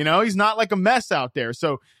You know, he's not like a mess out there.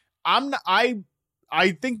 So I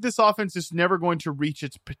think this offense is never going to reach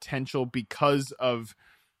its potential because of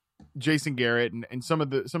Jason Garrett and some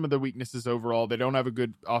of the weaknesses overall. They don't have a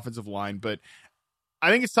good offensive line, but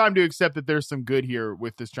I think it's time to accept that there's some good here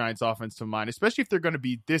with this Giants offensive line, especially if they're going to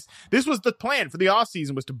be this was the plan for the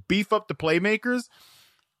offseason, was to beef up the playmakers.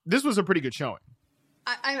 This was a pretty good showing.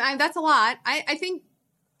 I that's a lot.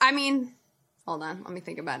 I mean, hold on. Let me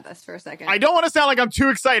think about this for a second. I don't want to sound like I'm too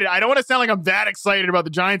excited. I don't want to sound like I'm that excited about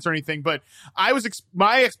the Giants or anything, but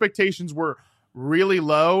my expectations were really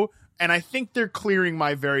low. And I think they're clearing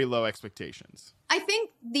my very low expectations. I think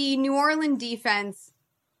the New Orleans defense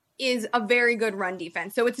is a very good run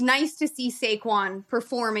defense. So it's nice to see Saquon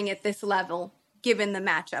performing at this level, given the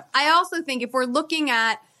matchup. I also think if we're looking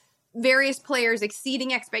at various players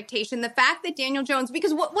exceeding expectation, the fact that Daniel Jones,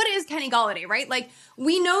 because what is Kenny Golladay, right? Like,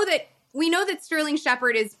 we know that Sterling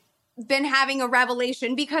Shepard has been having a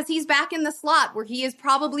revelation because he's back in the slot where he is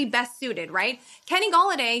probably best suited, right? Kenny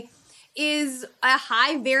Golladay is a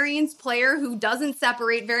high variance player who doesn't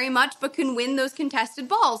separate very much, but can win those contested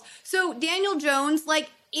balls. So Daniel Jones,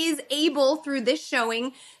 is able through this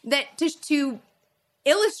showing that to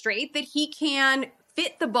illustrate that he can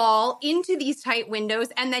fit the ball into these tight windows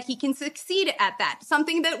and that he can succeed at that.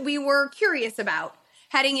 Something that we were curious about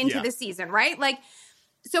heading into the season, right?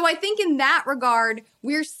 So I think in that regard,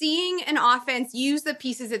 we're seeing an offense use the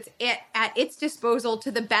pieces at its disposal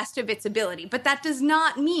to the best of its ability. But that does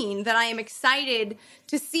not mean that I am excited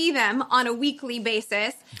to see them on a weekly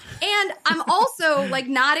basis. And I'm also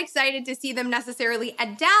not excited to see them necessarily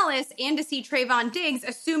at Dallas and to see Trayvon Diggs,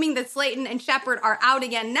 assuming that Slayton and Shepard are out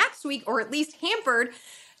again next week, or at least hampered,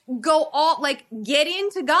 get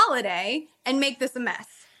into Golladay and make this a mess.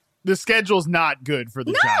 The schedule's not good for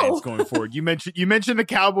the Giants going forward. You mentioned the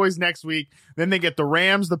Cowboys next week. Then they get the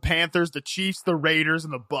Rams, the Panthers, the Chiefs, the Raiders,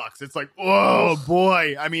 and the Bucks. It's like, oh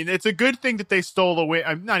boy. I mean, it's a good thing that they stole a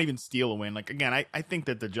win. Not even steal a win. Again, I think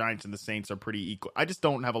that the Giants and the Saints are pretty equal. I just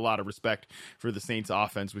don't have a lot of respect for the Saints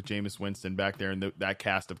offense with Jameis Winston back there and that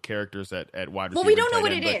cast of characters at wide receiver. Well, we don't know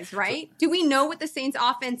what it is, right? Do we know what the Saints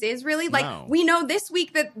offense is really? No. We know this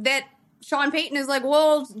week that Sean Payton is like,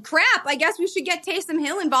 well, crap, I guess we should get Taysom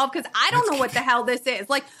Hill involved because I don't know what the hell this is.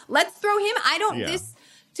 Let's throw him.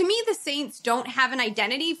 To me, the Saints don't have an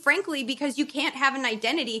identity, frankly, because you can't have an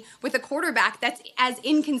identity with a quarterback that's as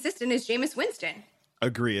inconsistent as Jameis Winston.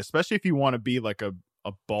 Agree, especially if you want to be like a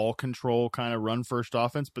ball control kind of run first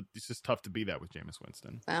offense, but it's just tough to be that with Jameis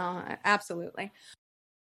Winston. Oh, absolutely.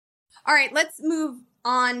 All right, let's move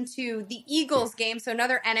on to the Eagles game. So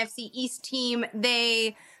another NFC East team.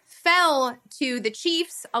 They fell to the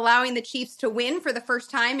Chiefs, allowing the Chiefs to win for the first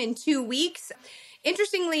time in 2 weeks.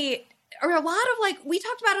 Interestingly, a lot of we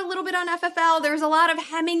talked about it a little bit on FFL. There's a lot of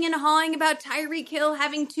hemming and hawing about Tyreek Hill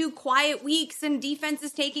having 2 quiet weeks and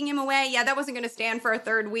defenses taking him away. Yeah, that wasn't going to stand for a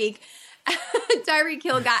third week. Tyreek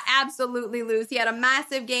Hill got absolutely loose. He had a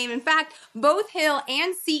massive game. In fact, both Hill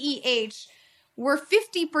and CEH were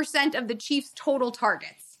 50% of the Chiefs' total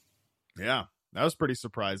targets. Yeah, that was pretty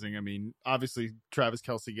surprising. I mean, obviously, Travis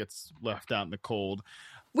Kelce gets left out in the cold.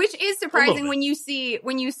 Which is surprising when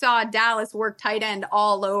you saw Dallas work tight end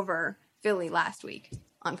all over Philly last week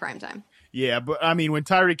on primetime. Yeah, but I mean, when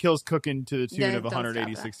Tyreek Hill's cooking to the tune of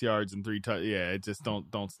 186 yards and 3 touchdowns, it just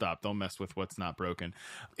don't stop. Don't mess with what's not broken.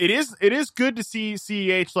 It is good to see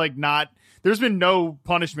CEH not. There's been no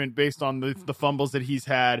punishment based on the fumbles that he's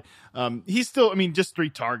had. He's still, just 3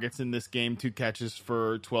 targets in this game, 2 catches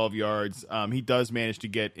for 12 yards. He does manage to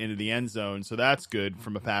get into the end zone, so that's good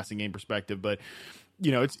from a passing game perspective. But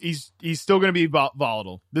he's still going to be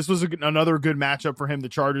volatile. This was another good matchup for him. The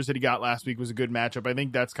Chargers that he got last week was a good matchup. I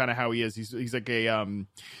think that's kind of how he is. He's like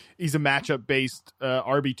he's a matchup based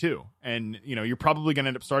RB2, and you're probably going to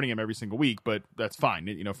end up starting him every single week, but that's fine.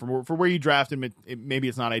 For where you draft him, maybe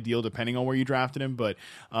it's not ideal depending on where you drafted him, but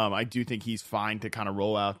I do think he's fine to kind of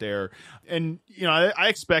roll out there. And I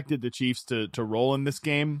expected the Chiefs to roll in this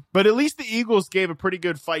game, but at least the Eagles gave a pretty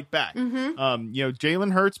good fight back. Mm-hmm.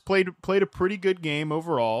 Jalen Hurts played a pretty good game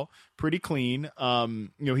overall, pretty clean.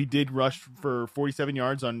 He did rush for 47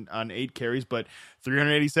 yards on 8 carries, but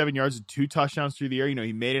 387 yards and 2 touchdowns through the air.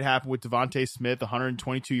 He made it happen with Devontae Smith,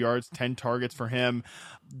 122 yards, 10 targets for him.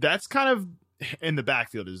 That's kind of, in the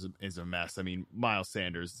backfield is a mess. I mean, Miles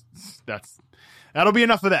Sanders, that'll be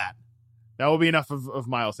enough of that. That will be enough of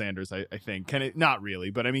Miles Sanders, I think. Not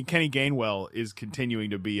really, but I mean, Kenny Gainwell is continuing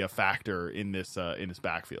to be a factor in this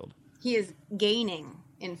backfield. He is gaining,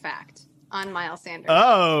 in fact, on Miles Sanders.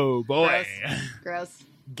 Oh, boy. Gross.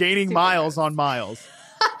 Gaining Super miles gross. On Miles.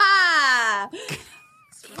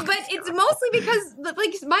 But it's mostly because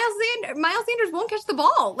Miles Sanders won't catch the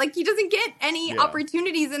ball. He doesn't get any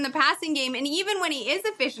opportunities in the passing game. And even when he is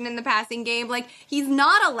efficient in the passing game, he's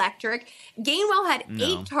not electric. Gainwell had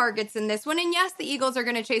 8 targets in this one. And yes, the Eagles are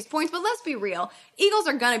going to chase points, but let's be real. Eagles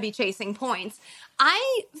are going to be chasing points.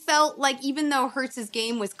 I felt like even though Hurts'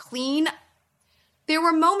 game was clean, there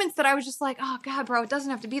were moments that I was just like, oh, God, bro, it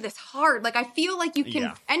doesn't have to be this hard. I feel like you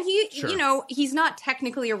can, and he's not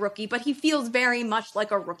technically a rookie, but he feels very much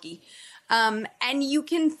like a rookie. And you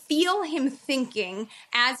can feel him thinking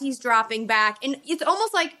as he's dropping back. And it's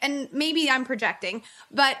almost like, and maybe I'm projecting,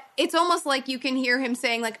 but it's almost like you can hear him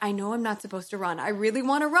saying, I know I'm not supposed to run. I really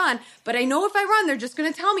want to run, but I know if I run, they're just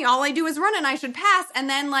going to tell me all I do is run and I should pass. And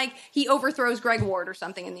then he overthrows Greg Ward or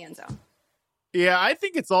something in the end zone. Yeah, I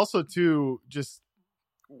think it's also too just,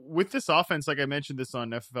 with this offense, like I mentioned this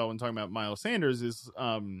on FFL when talking about Miles Sanders, is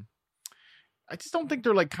I just don't think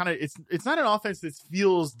they're it's not an offense that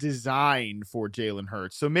feels designed for Jalen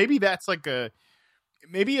Hurts. So maybe that's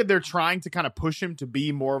maybe they're trying to kind of push him to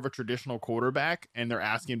be more of a traditional quarterback, and they're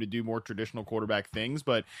asking him to do more traditional quarterback things.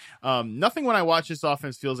 But nothing when I watch this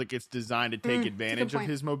offense feels like it's designed to take advantage of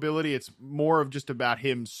his mobility. It's more of just about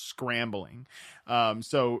him scrambling.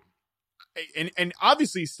 And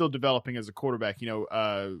obviously he's still developing as a quarterback.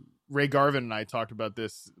 Ray Garvin and I talked about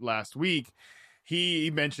this last week. He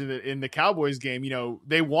mentioned that in the Cowboys game,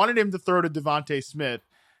 they wanted him to throw to Devontae Smith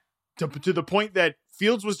to the point that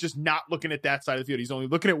Fields was just not looking at that side of the field. He's only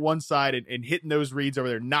looking at one side and hitting those reads over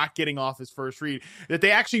there, not getting off his first read. That they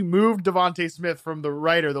actually moved Devontae Smith from the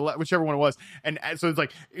right or the left, whichever one it was. And so it's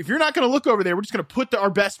if you're not going to look over there, we're just going to put our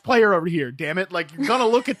best player over here. Damn it! You're going to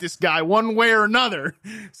look at this guy one way or another.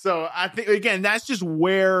 So I think again, that's just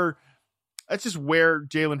where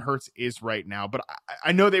Jalen Hurts is right now. But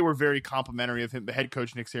I know they were very complimentary of him. The head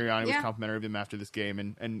coach Nick Sirianni was complimentary of him after this game,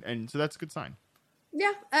 and so that's a good sign.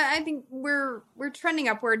 Yeah, I think we're trending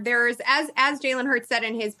upward. There's as Jalen Hurts said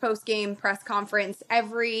in his post-game press conference,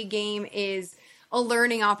 every game is a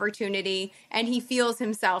learning opportunity, and he feels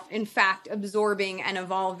himself, in fact, absorbing and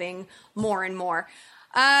evolving more and more.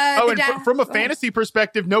 From a fantasy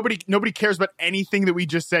perspective, nobody cares about anything that we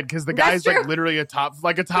just said because the guy's literally a top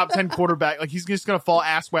 10 quarterback. He's just going to fall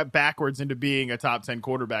ass wet backwards into being a top 10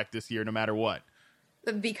 quarterback this year, no matter what.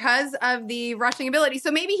 Because of the rushing ability. So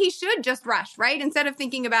maybe he should just rush, right? Instead of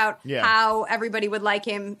thinking about how everybody would like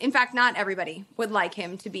him. In fact, not everybody would like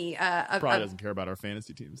him to be probably doesn't care about our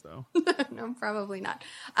fantasy teams, though. No, probably not.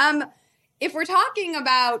 if we're talking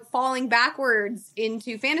about falling backwards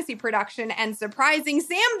into fantasy production and surprising,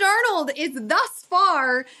 Sam Darnold is thus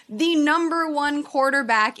far the number 1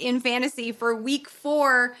 quarterback in fantasy for week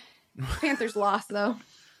 4. Panthers lost, though.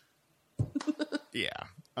 Yeah.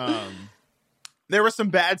 There was some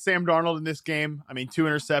bad Sam Darnold in this game. I mean, 2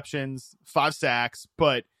 interceptions, 5 sacks,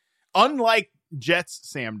 but unlike Jets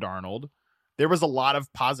Sam Darnold, there was a lot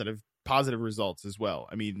of positive results as well.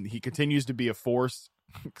 I mean, he continues to be a force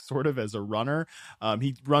sort of as a runner.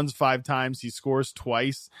 He runs 5 times, he scores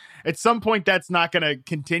twice. At some point, that's not going to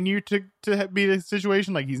continue to be the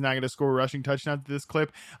situation. Like, he's not going to score a rushing touchdown to this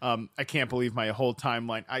clip. I can't believe my whole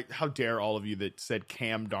timeline. How dare all of you that said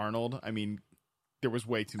Cam Darnold? I mean, there was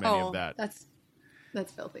way too many of that.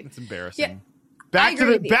 That's filthy. It's embarrassing. Yeah,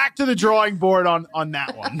 back to the drawing board on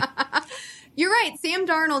that one. You're right. Sam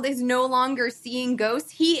Darnold is no longer seeing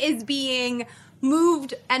ghosts. He is being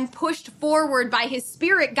moved and pushed forward by his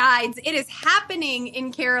spirit guides. It is happening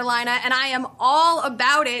in Carolina, and I am all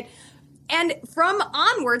about it. And from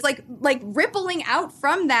onwards, like rippling out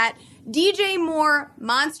from that, DJ Moore,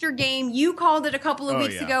 monster game. You called it a couple of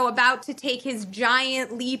weeks ago, about to take his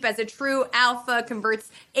giant leap as a true alpha, converts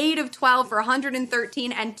 8 of 12 for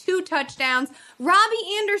 113 and 2 touchdowns.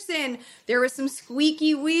 Robbie Anderson, there was some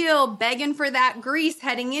squeaky wheel begging for that grease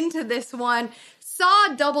heading into this one.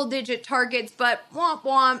 Saw double-digit targets, but womp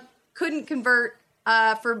womp, couldn't convert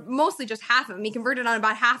for mostly just half of them. He converted on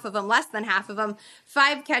about half of them, less than half of them.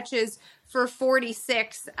 5 catches for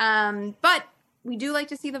 46. But we do like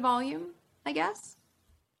to see the volume, I guess.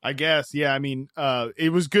 Yeah. I mean,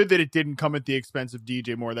 it was good that it didn't come at the expense of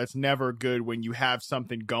DJ Moore. That's never good when you have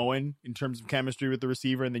something going in terms of chemistry with the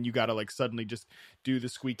receiver, and then you got to like suddenly just do the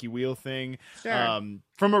squeaky wheel thing. Sure.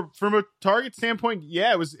 From a target standpoint,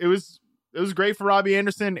 yeah, it was great for Robbie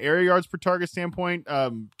Anderson. Air yards per target standpoint,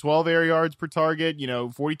 12 air yards per target,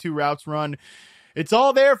 42 routes run. It's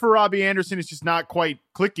all there for Robbie Anderson. It's just not quite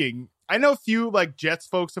clicking. I know a few like Jets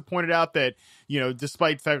folks have pointed out that,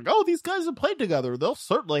 despite the fact, these guys have played together, they'll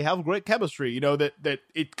certainly have great chemistry, that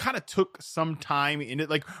it kind of took some time in it.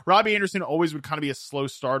 Like Robbie Anderson always would kind of be a slow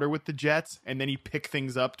starter with the Jets, and then he picked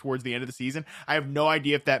things up towards the end of the season. I have no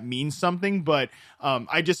idea if that means something, but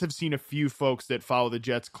I just have seen a few folks that follow the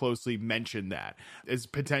Jets closely mention that as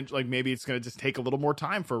potential, like maybe it's going to just take a little more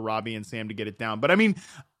time for Robbie and Sam to get it down. But I mean,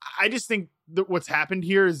 I just think that what's happened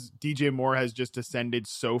here is DJ Moore has just ascended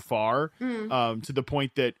so far to the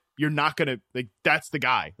point that you're not going to, like, that's the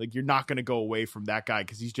guy. Like, you're not going to go away from that guy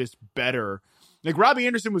because he's just better. Like, Robbie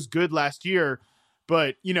Anderson was good last year,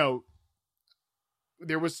 but,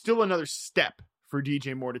 there was still another step for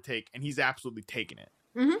DJ Moore to take, and he's absolutely taken it.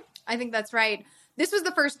 Mm-hmm. I think that's right. This was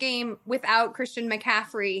the first game without Christian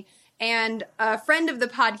McCaffrey, and a friend of the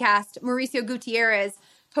podcast, Mauricio Gutierrez,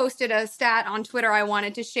 posted a stat on Twitter I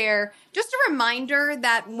wanted to share. Just a reminder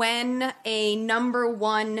that when a number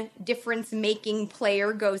 1 difference-making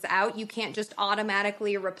player goes out, you can't just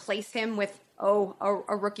automatically replace him with,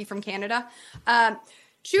 a rookie from Canada. Chuba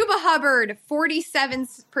Hubbard,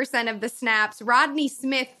 47% of the snaps. Rodney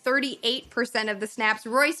Smith, 38% of the snaps.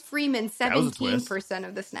 Royce Freeman, 17%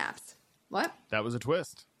 of the snaps. What? That was a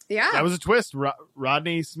twist. Yeah. That was a twist.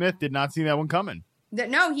 Rodney Smith did not see that one coming.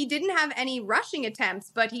 No, he didn't have any rushing attempts,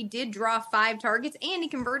 but he did draw 5 targets, and he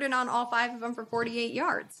converted on all 5 of them for 48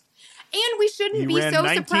 yards. And we shouldn't be so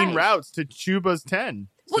surprised. He ran 19 routes to Chuba's 10.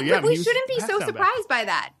 Well, but we shouldn't be so surprised by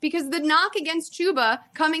that, because the knock against Chuba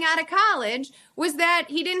coming out of college was that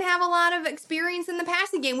he didn't have a lot of experience in the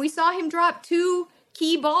passing game. We saw him drop 2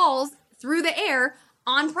 key balls through the air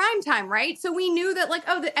on primetime, right? So we knew that, like,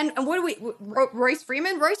 and what do we, Royce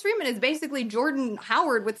Freeman? Royce Freeman is basically Jordan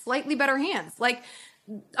Howard with slightly better hands. Like,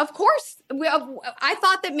 of course, I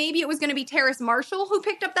thought that maybe it was going to be Terrace Marshall who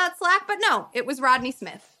picked up that slack, but no, it was Rodney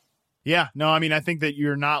Smith. Yeah, no, I mean, I think that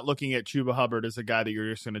you're not looking at Chuba Hubbard as a guy that you're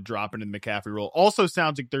just going to drop into the McCaffrey role. Also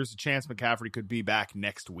sounds like there's a chance McCaffrey could be back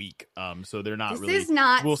next week. So they're not really. This is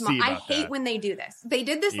not we'll smart. See about I hate when they do this. They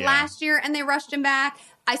did this last year and they rushed him back.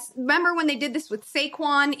 I remember when they did this with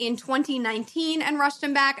Saquon in 2019 and rushed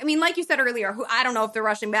him back. I mean, like you said earlier, I don't know if they're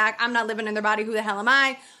rushing back. I'm not living in their body. Who the hell am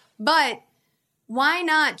I? But why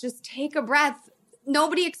not just take a breath?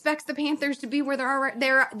 Nobody expects the Panthers to be where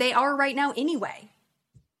they are right now anyway.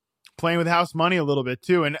 Playing with house money a little bit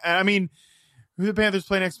too, and I mean, who the Panthers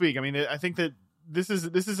play next week? I mean, I think that this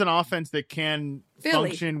is an offense that can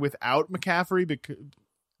function without McCaffrey. Because,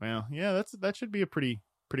 well, yeah, that should be a pretty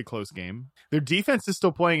close game. Their defense is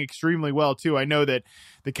still playing extremely well too. I know that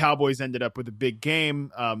the Cowboys ended up with a big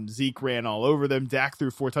game. Zeke ran all over them. Dak threw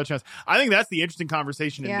 4 touchdowns. I think that's the interesting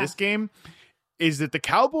conversation in this game, is that the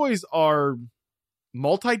Cowboys are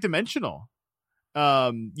multi-dimensional.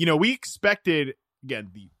 We expected,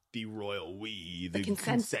 again, the royal the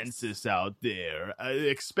consensus out there,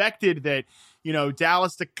 expected that,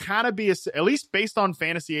 Dallas to kind of be, at least based on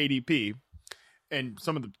fantasy ADP and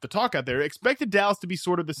some of the talk out there, expected Dallas to be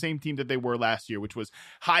sort of the same team that they were last year, which was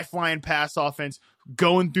high-flying pass offense,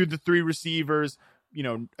 going through the three receivers,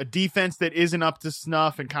 a defense that isn't up to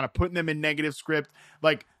snuff and kind of putting them in negative script.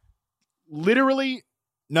 Like, literally,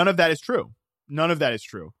 none of that is true. None of that is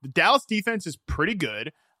true. The Dallas defense is pretty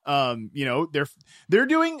good. They're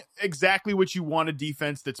doing exactly what you want a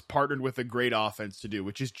defense that's partnered with a great offense to do,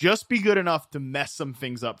 which is just be good enough to mess some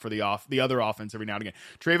things up for the other offense every now and again.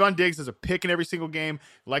 Trayvon Diggs has a pick in every single game.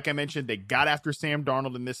 Like I mentioned, they got after Sam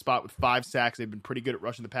Darnold in this spot with 5 sacks. They've been pretty good at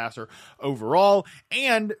rushing the passer overall.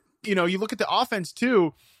 And, you look at the offense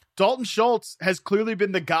too. Dalton Schultz has clearly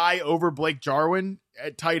been the guy over Blake Jarwin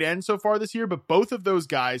at tight end so far this year, but both of those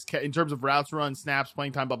guys, in terms of routes run, snaps,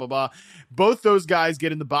 playing time, blah, blah, blah, both those guys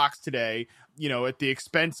get in the box today, at the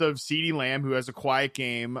expense of CeeDee Lamb, who has a quiet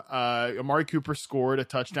game. Amari Cooper scored a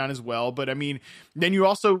touchdown as well. But, then you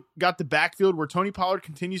also got the backfield where Tony Pollard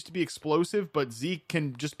continues to be explosive, but Zeke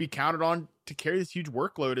can just be counted on to carry this huge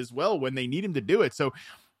workload as well when they need him to do it. So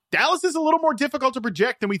Dallas is a little more difficult to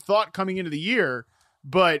project than we thought coming into the year,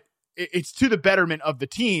 but it's to the betterment of the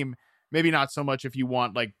team. Maybe not so much if you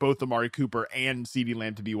want like both Amari Cooper and CeeDee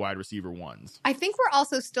Lamb to be wide receiver ones. I think we're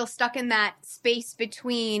also still stuck in that space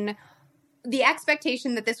between the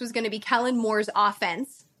expectation that this was going to be Kellen Moore's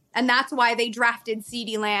offense, and that's why they drafted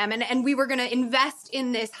CeeDee Lamb, and we were going to invest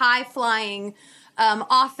in this high-flying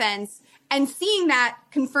offense, and seeing that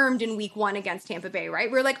confirmed in week 1 against Tampa Bay,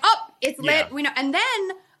 right? We're like, oh, it's lit. Yeah. We know. And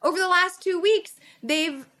then over the last 2 weeks,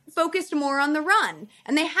 they've focused more on the run,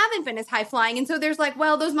 and they haven't been as high flying. And so there's like,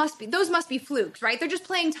 well, those must be flukes, right? They're just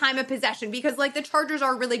playing time of possession because like the Chargers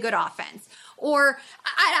are a really good offense, or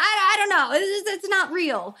I don't know, it's not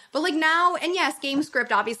real. But like now, and yes, game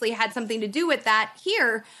script obviously had something to do with that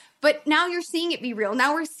here, but now you're seeing it be real.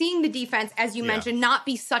 Now we're seeing the defense, as you mentioned, not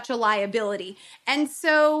be such a liability. And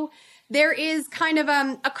so there is kind of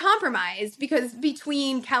a compromise because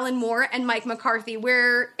between Kellen Moore and Mike McCarthy,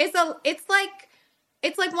 where it's like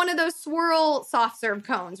one of those swirl soft serve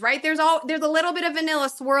cones, right? There's a little bit of vanilla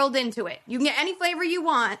swirled into it. You can get any flavor you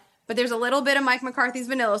want, but there's a little bit of Mike McCarthy's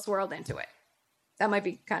vanilla swirled into it. That might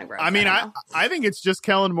be kind of gross. I think it's just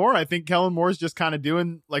Kellen Moore. I think Kellen Moore's just kind of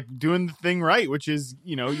doing the thing right, which is,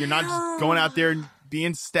 you're not just going out there and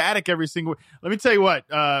being static every single. Let me tell you what,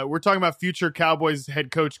 we're talking about future Cowboys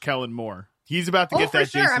head coach Kellen Moore. He's about to get that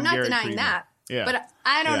Jason Garrett. I'm not denying treatment. that. Yeah. But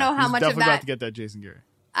I don't know how much of that. He's definitely about to get that Jason Garrett.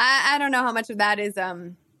 I don't know how much of that is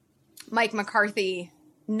Mike McCarthy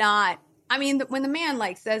not. I mean, when the man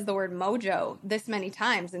says the word mojo this many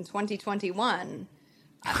times in 2021,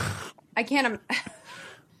 I can't.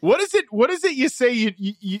 What is it you say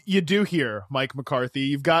you do here, Mike McCarthy?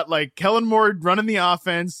 You've got Kellen Moore running the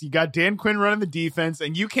offense, you got Dan Quinn running the defense,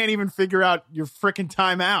 and you can't even figure out your freaking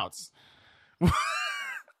timeouts.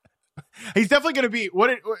 He's definitely going to be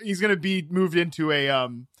he's going to be moved into a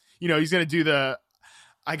he's going to do the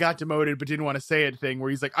I got demoted but didn't want to say it thing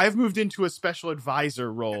where he's like, I've moved into a special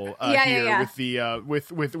advisor role with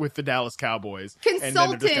the Dallas Cowboys,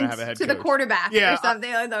 consultant to the quarterback or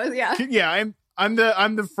something like those. I'm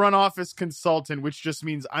the front office consultant, which just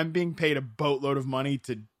means I'm being paid a boatload of money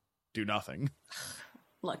to do nothing.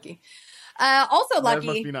 Lucky. Also lucky. That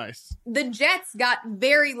must be nice. The Jets got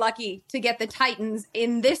very lucky to get the Titans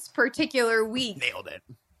in this particular week. Nailed it.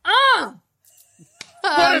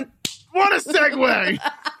 What a segue.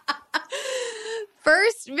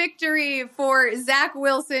 First victory for Zach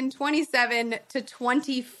Wilson,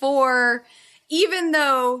 27-24. Even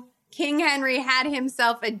though King Henry had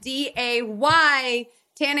himself a DAY,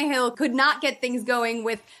 Tannehill could not get things going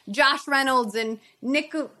with Josh Reynolds and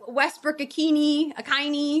Nick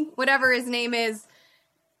Westbrook-Akini, whatever his name is.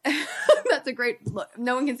 That's a great look.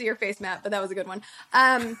 No one can see your face, Matt, but that was a good one.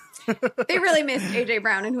 They really missed A.J.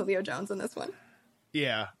 Brown and Julio Jones in this one.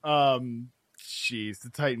 Yeah. Jeez, the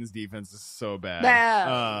Titans defense is so bad.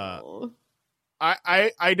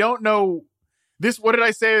 I don't know. What did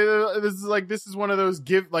I say? This is one of those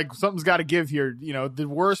something's got to give here. The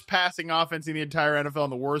worst passing offense in the entire NFL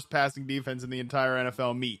and the worst passing defense in the entire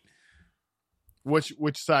NFL meet. Which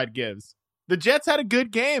side gives? The Jets had a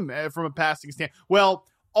good game from a passing stand. Well,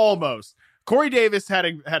 almost. Corey Davis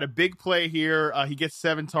had a big play here. He gets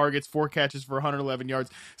 7 targets, 4 catches for 111 yards.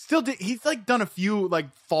 Still, he's done a few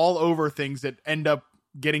fall over things that end up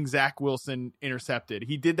getting Zach Wilson intercepted.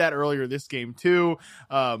 He did that earlier this game too,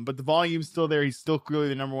 but the volume's still there. He's still clearly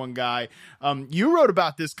the number one guy. You wrote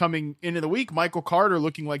about this coming into the week. Michael Carter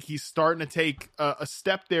looking like he's starting to take a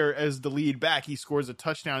step there as the lead back. He scores a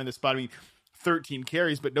touchdown in this spot. I mean, 13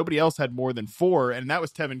 carries, but nobody else had more than 4, and that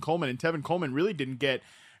was Tevin Coleman, and Tevin Coleman really didn't get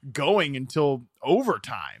going until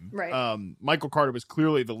overtime. Right. Michael Carter was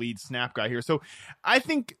clearly the lead snap guy here. So I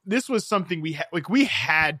think this was something we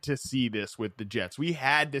had to see this with the Jets. We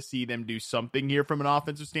had to see them do something here from an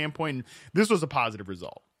offensive standpoint. And this was a positive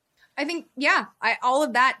result. I think, yeah, all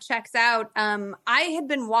of that checks out. I had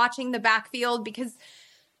been watching the backfield because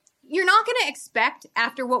you're not going to expect,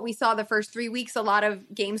 after what we saw the first 3 weeks, a lot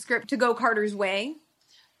of game script to go Carter's way.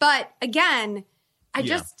 But again,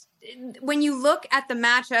 when you look at the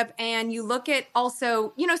matchup and you look at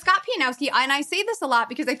also, Scott Pianowski, and I say this a lot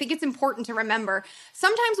because I think it's important to remember,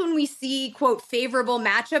 sometimes when we see, quote, favorable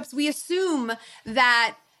matchups, we assume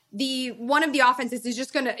that one of the offenses is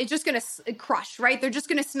just gonna crush, right? They're just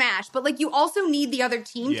gonna smash. But like, you also need the other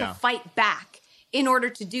team to fight back in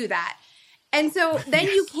order to do that. And so then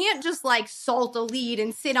you can't just like salt a lead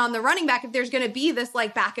and sit on the running back if there's gonna be this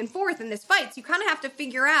like back and forth in this fight. So you kind of have to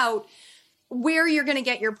figure out where you're going to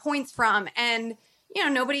get your points from. And,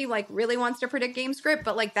 nobody like really wants to predict game script,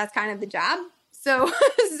 but like, that's kind of the job. So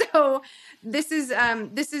this is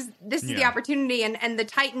the opportunity. And the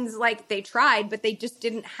Titans, like, they tried, but they just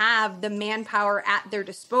didn't have the manpower at their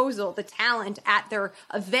disposal, the talent at their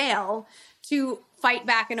avail to fight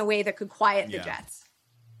back in a way that could quiet the Jets.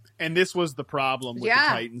 And this was the problem with the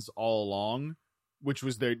Titans all along, which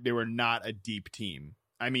was they were not a deep team.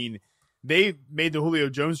 I mean, they made the Julio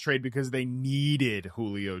Jones trade because they needed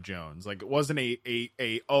Julio Jones. Like, it wasn't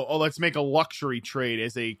let's make a luxury trade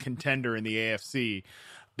as a contender in the AFC.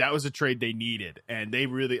 That was a trade they needed. And they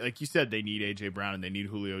really, like you said, they need A.J. Brown and they need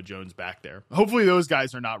Julio Jones back there. Hopefully those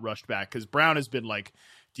guys are not rushed back, because Brown has been like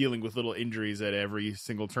dealing with little injuries at every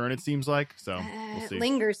single turn, it seems like. So we'll see. It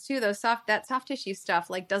lingers too, though. That soft tissue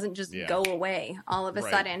stuff like doesn't just go away all of a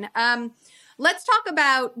sudden. Let's talk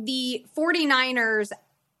about the 49ers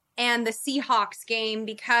and the Seahawks game,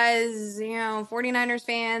 because, 49ers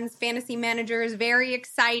fans, fantasy managers, very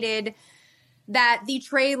excited that the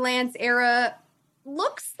Trey Lance era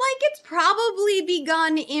looks like it's probably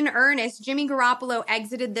begun in earnest. Jimmy Garoppolo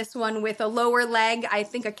exited this one with a lower leg, I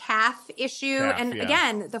think a calf issue.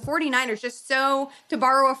 Again, the 49ers just so, to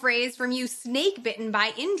borrow a phrase from you, snake bitten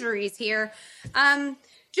by injuries here. Jimmy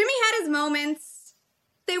had his moments.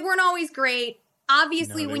 They weren't always great.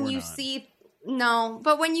 Obviously, when you see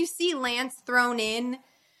Lance thrown in,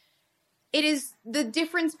 it is the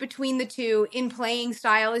difference between the two in playing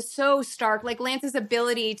style is so stark. Like, Lance's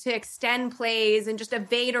ability to extend plays and just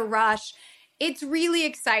evade a rush, it's really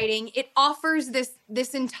exciting. It offers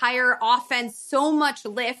this entire offense so much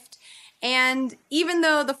lift. And even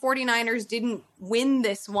though the 49ers didn't win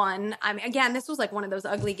this one, I mean, again, this was like one of those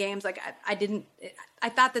ugly games. Like, I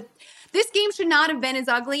thought that this game should not have been as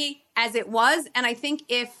ugly as it was. And I think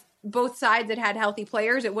if both sides had healthy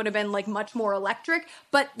players, it would have been like much more electric.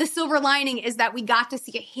 But the silver lining is that we got to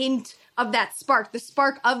see a hint of that spark, the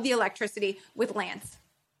spark of the electricity with Lance.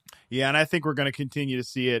 Yeah, and I think we're going to continue to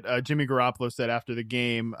see it. Jimmy Garoppolo said after the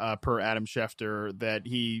game, per Adam Schefter, that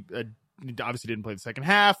he obviously didn't play the second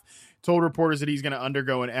half, told reporters that he's going to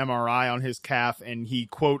undergo an MRI on his calf, and he,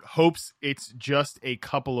 quote, hopes it's just a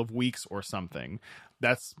couple of weeks or something.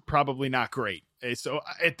 That's probably not great. So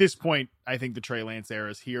at this point, I think the Trey Lance era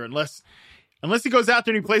is here, unless he goes out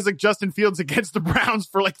there and he plays like Justin Fields against the Browns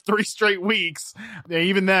for like 3 straight weeks.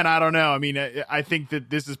 Even then, I don't know. I mean, I think that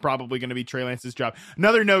this is probably going to be Trey Lance's job.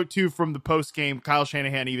 Another note, too, from the post game, Kyle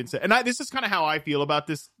Shanahan even said, and this is kind of how I feel about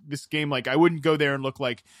this game. Like, I wouldn't go there and look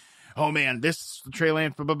like, oh man, this Trey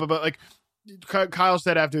Lance, blah, blah, blah, blah. Like, Kyle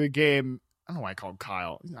said after the game, I don't know why I called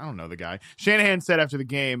Kyle. I don't know the guy. Shanahan said after the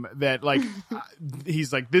game that, like,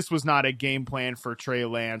 he's like, this was not a game plan for Trey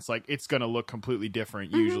Lance. Like, it's going to look completely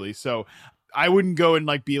different usually. So I wouldn't go and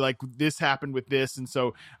like be like, this happened with this. And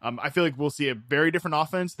so I feel like we'll see a very different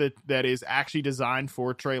offense that is actually designed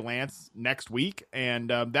for Trey Lance next week. And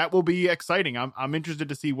that will be exciting. I'm interested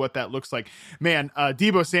to see what that looks like. Man,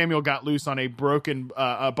 Deebo Samuel got loose on a broken,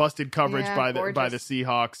 busted coverage by the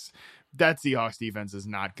Seahawks. That Seahawks defense is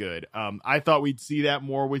not good. I thought we'd see that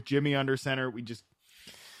more with Jimmy under center.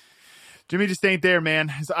 Jimmy just ain't there,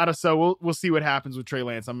 man. So we'll see what happens with Trey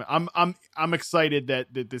Lance. I'm excited that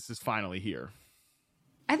this is finally here.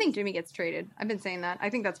 I think Jimmy gets traded. I've been saying that. I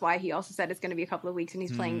think that's why he also said it's going to be a couple of weeks and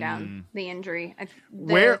he's playing down the injury.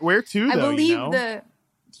 Where to, though? I believe the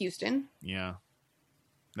Houston. Yeah,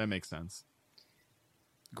 that makes sense.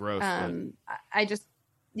 Gross.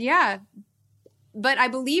 But I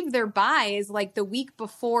believe their bye is like the week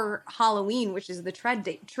before Halloween, which is the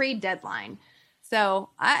trade deadline. So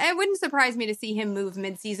it wouldn't surprise me to see him move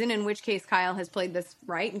midseason, in which case Kyle has played this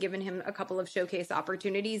right and given him a couple of showcase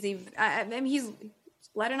opportunities. He's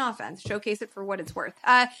led an offense, showcase it for what it's worth.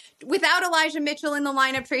 Without Elijah Mitchell in the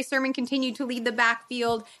lineup, Trey Sermon continued to lead the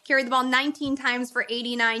backfield, carried the ball 19 times for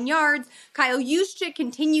 89 yards. Kyle Juszczyk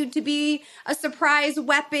continued to be a surprise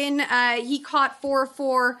weapon. He caught 4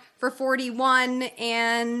 for 41,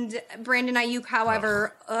 and Brandon Ayuk,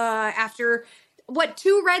 however, after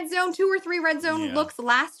two or three red zone looks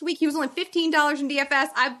last week. He was only $15 in DFS.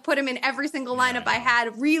 I put him in every single lineup I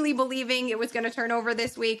had, really believing it was going to turn over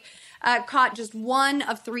this week. Caught just 1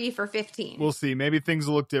 of 3 for 15. We'll see. Maybe things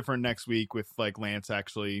will look different next week with like Lance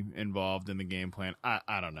actually involved in the game plan.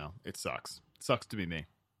 I don't know. It sucks. It sucks to be me.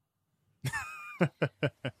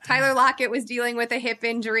 Tyler Lockett was dealing with a hip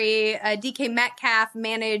injury. DK Metcalf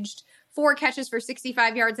managed 4 catches for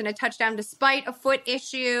 65 yards and a touchdown despite a foot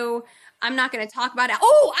issue. I'm not going to talk about it.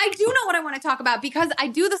 Oh, I do know what I want to talk about because I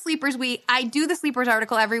do the sleepers week. I do the sleepers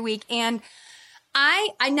article every week, and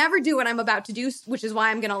I never do what I'm about to do, which is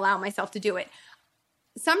why I'm going to allow myself to do it.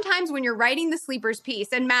 Sometimes when you're writing the sleepers piece,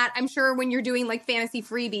 and Matt, I'm sure when you're doing like fantasy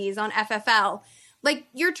freebies on FFL, like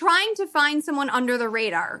you're trying to find someone under the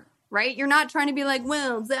radar, right? You're not trying to be like,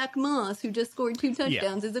 well, Zach Moss, who just scored 2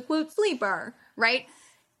 touchdowns, is a quote sleeper, right?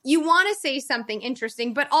 You want to say something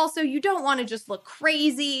interesting, but also you don't want to just look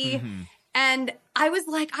crazy. Mm-hmm. And I was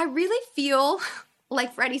like, I really feel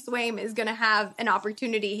like Freddie Swaim is going to have an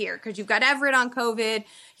opportunity here because you've got Everett on COVID,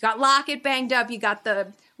 you got Lockett banged up, you got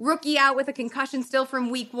the rookie out with a concussion still from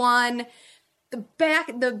week 1. The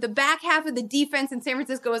back half of the defense in San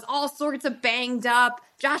Francisco is all sorts of banged up.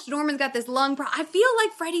 Josh Norman's got this lung problem. I feel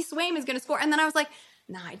like Freddie Swaim is going to score. And then I was like,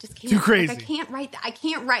 nah, I just can't. Too crazy. Like, I can't write that. I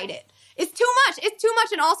can't write it. It's too much. It's too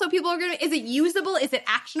much. And also people are going to, is it usable? Is it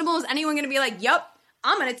actionable? Is anyone going to be like, yep,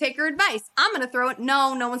 I'm going to take her advice. I'm going to throw it.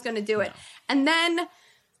 No one's going to do it. No. And then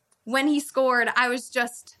when he scored, I was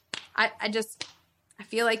just, I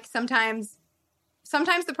feel like sometimes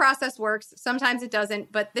the process works, sometimes it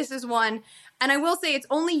doesn't, but this is one. And I will say it's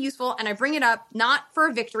only useful, and I bring it up not for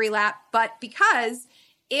a victory lap, but because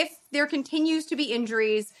if there continues to be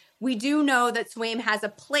injuries, we do know that Swaim has a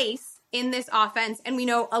place in this offense, and we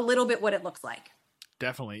know a little bit what it looks like.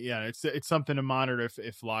 Definitely. Yeah. It's something to monitor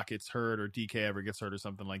if Lockett's hurt or DK ever gets hurt or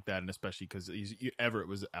something like that. And especially because Everett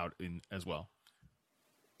was out in as well.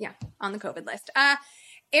 Yeah. On the COVID list.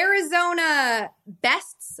 Arizona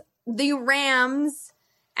bests the Rams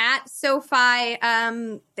at SoFi.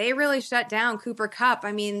 They really shut down Cooper Kupp.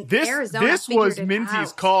 I mean, Arizona. This was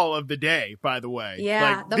Minty's call of the day, by the way.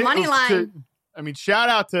 Yeah. The money line. Shout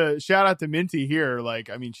out to Minty here. Like,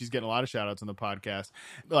 I mean, she's getting a lot of shout outs on the podcast.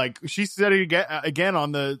 Like, she said it again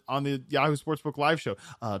on the Yahoo Sportsbook live show,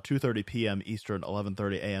 2:30 p.m. Eastern,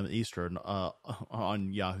 11:30 a.m. Eastern,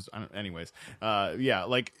 on Yahoo's. Anyways, yeah,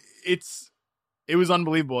 like it was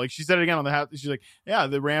unbelievable. Like, she said it again on the house. She's like, yeah,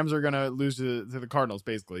 the Rams are gonna lose to the Cardinals,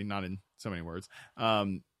 basically, not in so many words.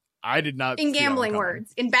 I did not. In gambling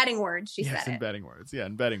words, in betting words, she said it. In betting words. Yeah,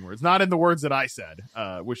 in betting words. Not in the words that I said,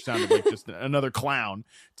 which sounded like just another clown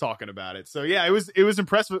talking about it. So, yeah, it was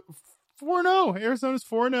impressive. 4-0. Arizona's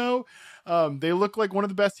 4-0. They look like one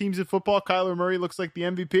of the best teams in football. Kyler Murray looks like the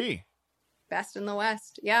MVP. Best in the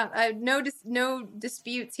West. Yeah, no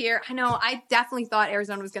disputes here. I know, I definitely thought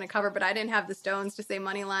Arizona was going to cover, but I didn't have the stones to say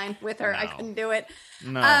money line with her. No. I couldn't do it.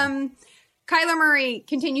 No. Kyler Murray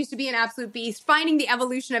continues to be an absolute beast, finding the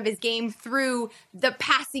evolution of his game through the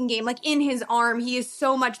passing game, like in his arm. He is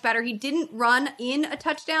so much better. He didn't run in a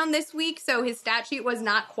touchdown this week, so his stat sheet was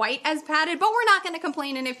not quite as padded, but we're not going to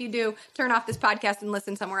complain. And if you do, turn off this podcast and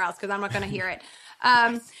listen somewhere else because I'm not going to hear it.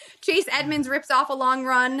 Chase Edmonds rips off a long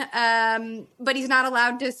run, but he's not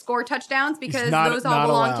allowed to score touchdowns because those all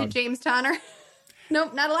belong to James Conner.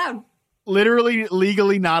 Nope, not allowed. Literally,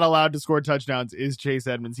 legally not allowed to score touchdowns is Chase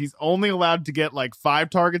Edmonds. He's only allowed to get like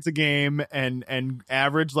 5 targets a game and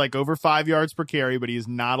average like over 5 yards per carry, but he is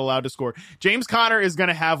not allowed to score. James Conner is going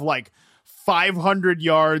to have like 500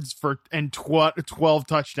 yards and 12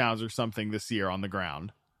 touchdowns or something this year on the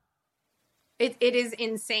ground. It is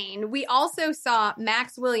insane. We also saw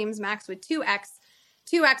Max Williams, Max with 2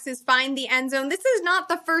 X's, find the end zone. This is not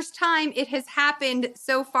the first time it has happened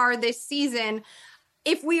so far this season.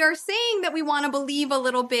 If we are saying that we want to believe a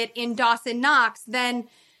little bit in Dawson Knox, then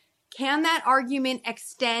can that argument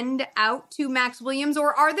extend out to Max Williams,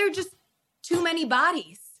 or are there just too many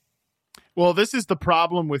bodies? Well, this is the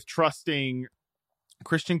problem with trusting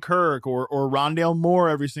Christian Kirk or Rondale Moore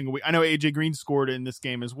every single week. I know AJ Green scored in this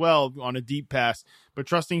game as well on a deep pass, but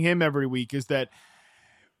trusting him every week is that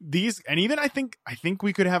even I think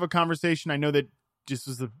we could have a conversation. I know that this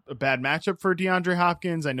was a bad matchup for DeAndre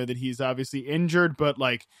Hopkins. I know that he's obviously injured, but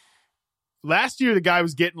like last year, the guy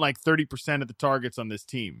was getting like 30% of the targets on this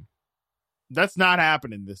team. That's not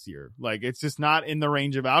happening this year. Like, it's just not in the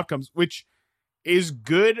range of outcomes, which is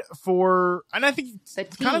good for, and I think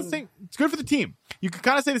it's good for the team. You could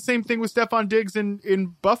kind of say the same thing with Stephon Diggs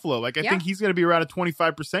in Buffalo. Like, I think he's going to be around a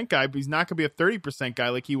 25% guy, but he's not going to be a 30% guy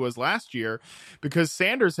like he was last year because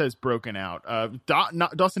Sanders has broken out.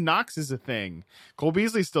 Dawson Knox is a thing. Cole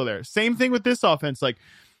Beasley's still there. Same thing with this offense. Like,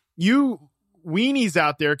 you weenies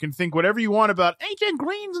out there can think whatever you want about AJ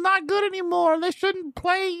Green's not good anymore. They shouldn't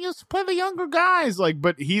play. Just play the younger guys. Like,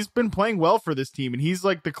 but he's been playing well for this team, and he's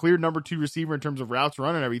like the clear number 2 receiver in terms of routes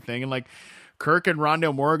run and everything. And like Kirk and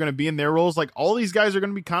Rondale Moore are going to be in their roles. Like all these guys are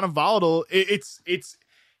going to be kind of volatile. It's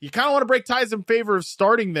you kind of want to break ties in favor of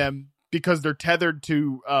starting them because they're tethered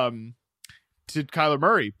to Kyler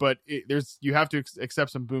Murray, but you have to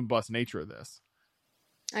accept some boom bust nature of this.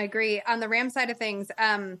 I agree. On the Rams side of things,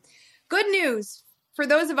 good news for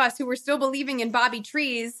those of us who were still believing in Bobby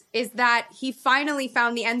Trees is that he finally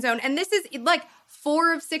found the end zone. And this is like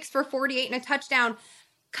 4 of 6 for 48 and a touchdown.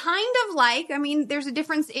 Kind of like, I mean, there's a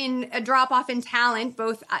difference in a drop off in talent,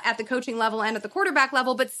 both at the coaching level and at the quarterback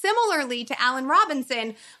level. But similarly to Allen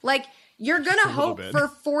Robinson, like you're going to hope for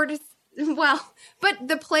 4 to, well, but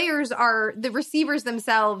the receivers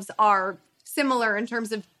themselves are similar in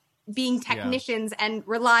terms of being technicians and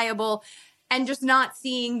reliable. And just not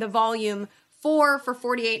seeing the volume 4 for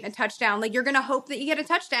 48 and a touchdown. Like you're going to hope that you get a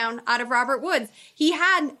touchdown out of Robert Woods. He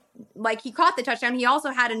caught the touchdown. He also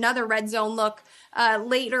had another red zone look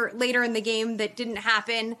later in the game that didn't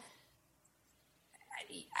happen.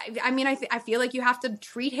 I mean, I feel like you have to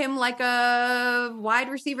treat him like a wide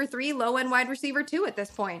receiver 3, low end wide receiver 2 at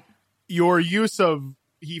this point. Your use of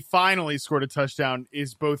he finally scored a touchdown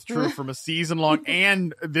is both true from a season long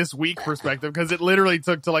and this week perspective, because it literally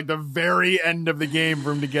took to like the very end of the game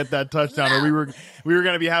for him to get that touchdown. Or we were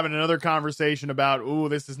going to be having another conversation about,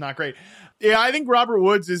 this is not great. Yeah, I think Robert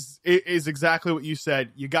Woods is exactly what you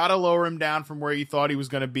said. You got to lower him down from where you thought he was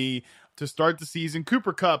going to be to start the season.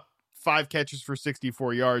 Cooper Kupp, 5 catches for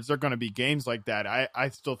 64 yards. They're going to be games like that. I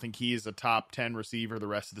still think he is a top 10 receiver the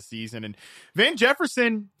rest of the season. And Van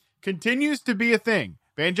Jefferson continues to be a thing.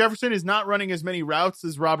 Van Jefferson is not running as many routes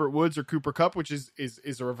as Robert Woods or Cooper Kupp, which is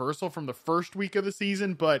a reversal from the first week of the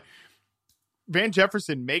season. But Van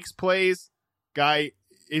Jefferson makes plays. Guy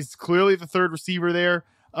is clearly the third receiver there.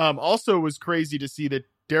 Also, it was crazy to see that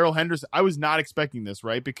Darrell Henderson. I was not expecting this,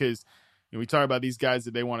 right? Because we talk about these guys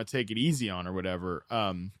that they want to take it easy on or whatever.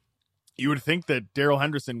 You would think that Darrell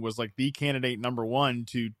Henderson was like the candidate number 1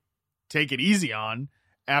 to take it easy on.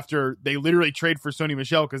 After they literally trade for Sony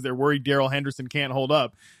Michel because they're worried Darrell Henderson can't hold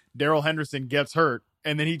up. Darrell Henderson gets hurt,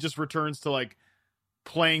 and then he just returns to like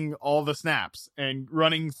playing all the snaps and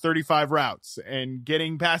running 35 routes and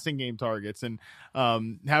getting passing game targets and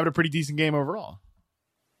having a pretty decent game overall.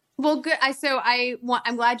 Well, good.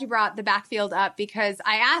 I'm glad you brought the backfield up because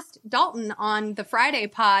I asked Dalton on the Friday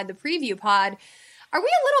pod, the preview pod, are we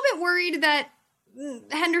a little bit worried that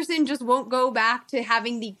Henderson just won't go back to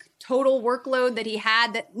having the total workload that he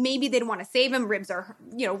had, that maybe they'd want to save him? Ribs are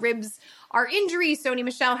injuries. Sony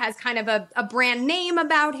Michel has kind of a brand name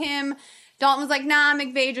about him. Dalton was like, nah,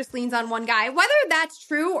 McVay just leans on one guy. Whether that's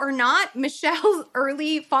true or not, Michel's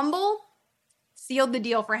early fumble sealed the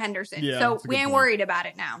deal for Henderson. Yeah, so we ain't worried about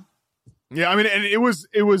it now. Yeah, I mean, and it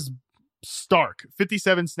was stark.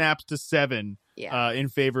 57 snaps to 7 in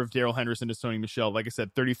favor of Darrell Henderson to Sony Michel. Like I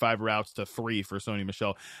said, 35 routes to 3 for Sony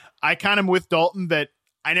Michel. I kind of with Dalton that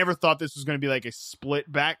I never thought this was going to be like a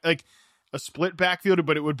split backfield,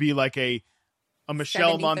 but it would be like a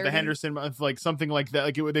Michel month, a Henderson month, like something like that.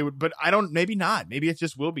 Like they would, but maybe not. Maybe it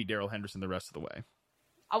just will be Darrell Henderson the rest of the way.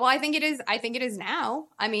 Well, I think it is. I think it is now.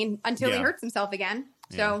 I mean, until he hurts himself again.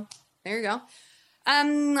 So there you go.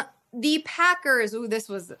 The Packers. You want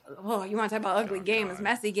to talk about ugly games,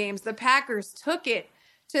 messy games. The Packers took it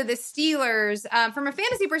to the Steelers. From a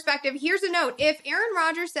fantasy perspective, here's a note. If Aaron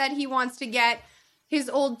Rodgers said he wants to get his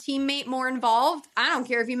old teammate more involved, I don't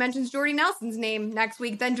care if he mentions Jordy Nelson's name next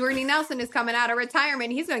week. Then Jordy Nelson is coming out of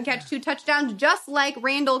retirement. He's going to catch 2 touchdowns just like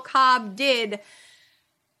Randall Cobb did.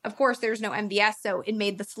 Of course, there's no MVS, so it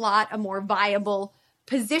made the slot a more viable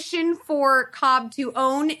position for Cobb to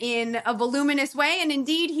own in a voluminous way, and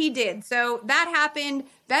indeed he did. So that happened.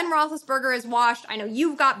 Ben Roethlisberger is washed. I know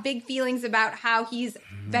you've got big feelings about how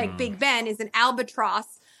Big Ben is an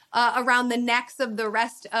albatross around the necks of the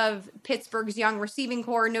rest of Pittsburgh's young receiving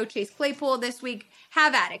core. No Chase Claypool this week.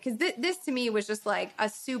 Have at it, because this to me was just like a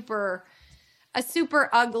super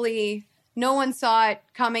ugly no one saw it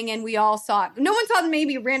coming, and we all saw it. No one saw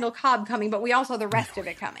maybe Randall Cobb coming, but we all saw the rest of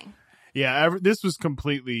it coming. Yeah, this was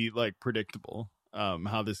completely like predictable.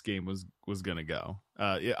 How this game was gonna go.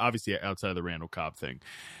 Yeah, obviously outside of the Randall Cobb thing.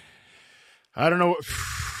 I don't know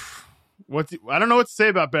I don't know what to say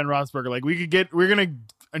about Ben Roethlisberger. Like we're gonna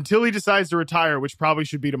until he decides to retire, which probably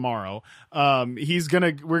should be tomorrow.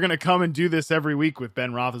 We're gonna come and do this every week with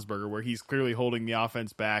Ben Roethlisberger, where he's clearly holding the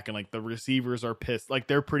offense back, and like the receivers are pissed. Like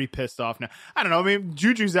they're pretty pissed off now. I don't know. I mean,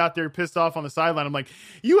 Juju's out there pissed off on the sideline. I'm like,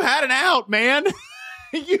 you had an out, man.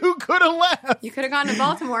 You could have left. You could have gone to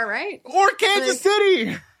Baltimore, right? Or Kansas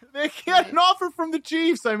City. They get an offer from the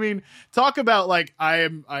Chiefs. I mean, talk about like I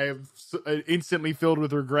am instantly filled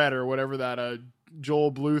with regret, or whatever that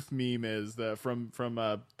Joel Bluth meme is from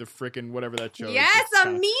the frickin' whatever that show. Yes, a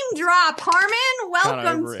meme drop. Harmon,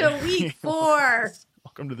 welcome to week 4.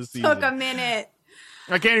 Welcome to the season. Took a minute.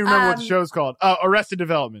 I can't even remember what the show's called. Arrested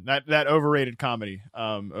Development. That overrated comedy.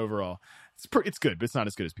 Overall. It's good, but it's not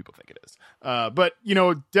as good as people think it is. But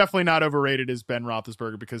definitely not overrated as Ben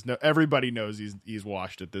Roethlisberger, because everybody knows he's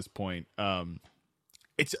washed at this point.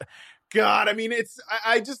 It's God. I mean,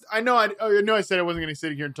 I know I said I wasn't going to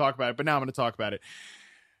sit here and talk about it, but now I'm going to talk about it.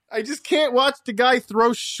 I just can't watch the guy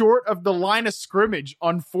throw short of the line of scrimmage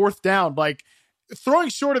on 4th down. Like throwing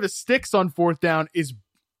short of the sticks on 4th down is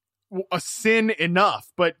a sin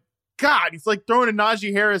enough, but God, he's like throwing a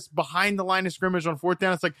Najee Harris behind the line of scrimmage on 4th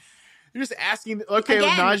down. It's like, you're just asking, okay,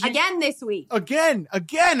 Najee. Again this week. Again. I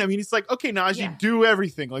mean, it's like, okay, Najee, do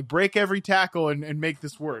everything. Like, break every tackle and make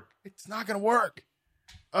this work. It's not going to work.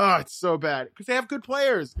 Oh, it's so bad. Because they have good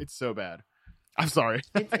players. It's so bad. I'm sorry.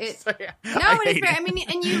 It's fair. I mean,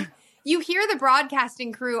 and you hear the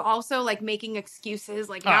broadcasting crew also, like, making excuses.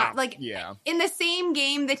 Like, in the same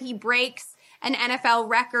game that he breaks an NFL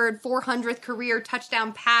record 400th career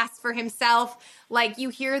touchdown pass for himself. Like, you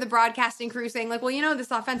hear the broadcasting crew saying, like, well,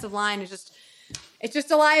 this offensive line is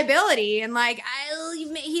just a liability. And like,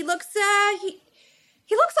 he looks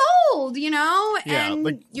old,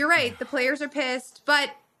 and you're right. The players are pissed,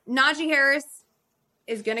 but Najee Harris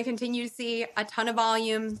is going to continue to see a ton of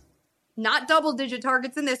volume, not double digit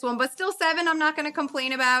targets in this one, but still 7. I'm not going to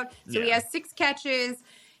complain about. So he has 6 catches.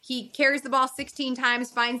 He carries the ball 16 times,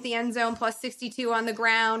 finds the end zone, plus 62 on the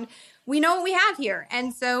ground. We know what we have here.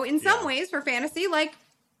 And so in some ways for fantasy, like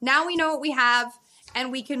now we know what we have,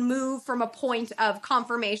 and we can move from a point of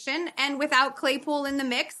confirmation. And without Claypool in the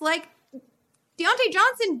mix, like Deontay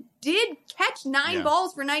Johnson did catch 9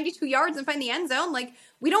 balls for 92 yards and find the end zone. Like,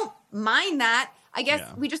 we don't mind that. I guess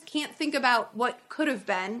we just can't think about what could have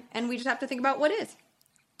been, and we just have to think about what is.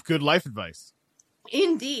 Good life advice.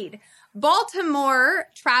 Indeed. Baltimore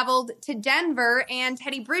traveled to Denver, and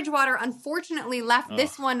Teddy Bridgewater unfortunately left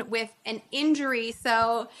this one with an injury.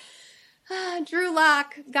 So Drew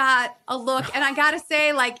Lock got a look, and I gotta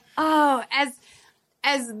say, like, as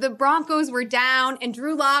the Broncos were down, and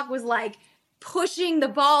Drew Lock was like pushing the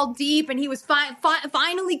ball deep, and he was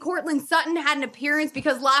finally Cortland Sutton had an appearance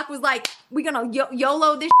because Lock was like, "We gonna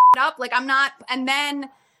YOLO this up." Like, and then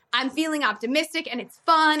I'm feeling optimistic and it's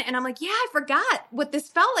fun. And I'm like, I forgot what this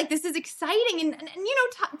felt like. This is exciting. And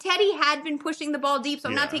Teddy had been pushing the ball deep, so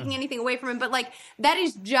I'm not taking anything away from him. But, like, that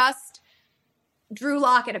is just Drew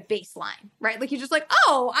Lock at a baseline, right? Like, he's just like,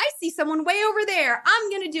 I see someone way over there. I'm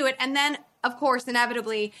going to do it. And then, of course,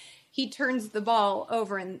 inevitably, he turns the ball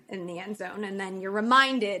over in the end zone. And then you're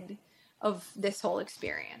reminded of this whole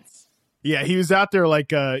experience. Yeah, he was out there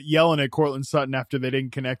like yelling at Cortland Sutton after they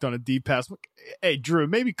didn't connect on a deep pass. Hey, Drew,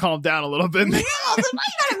 maybe calm down a little bit. You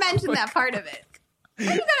gotta mention that part of it.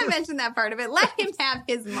 Let him have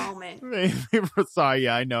his moment. Sorry,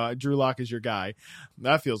 I know. Drew Lock is your guy.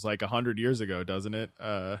 That feels like 100 years ago, doesn't it?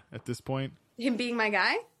 At this point, him being my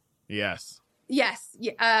guy. Yes. Yes.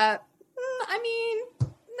 I mean,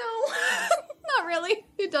 no, not really.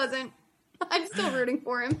 It doesn't. I'm still rooting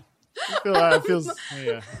for him.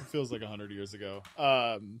 It feels like 100 years ago.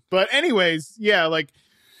 But anyways, like,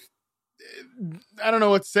 I don't know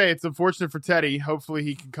what to say. It's unfortunate for Teddy. Hopefully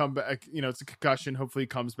he can come back. It's a concussion. Hopefully he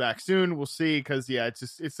comes back soon. We'll see. Because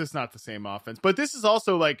it's just not the same offense. But this is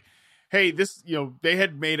also like, hey, this, they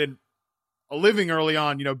had made a living early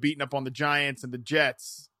on, beating up on the Giants and the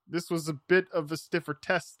Jets. This was a bit of a stiffer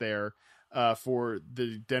test there for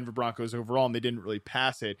the Denver Broncos overall, and they didn't really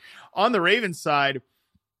pass it. On the Ravens side,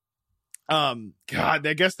 God,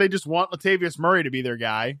 I guess they just want Latavius Murray to be their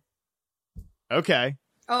guy. Okay.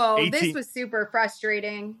 This was super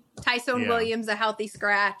frustrating. Tyson Williams, a healthy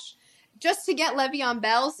scratch. Just to get Le'Veon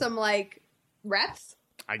Bell some, like, reps?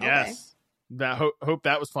 I guess. Hope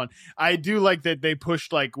that was fun. I do like that they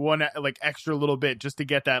pushed like one like extra little bit just to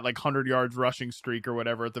get that like 100 yards rushing streak or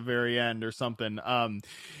whatever at the very end or something.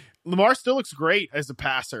 Lamar still looks great as a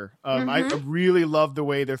passer. I really love the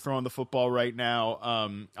way they're throwing the football right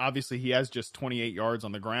now. Obviously he has just 28 yards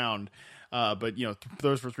on the ground. But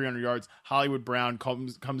throws for 300 yards. Hollywood Brown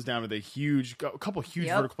comes down with a couple huge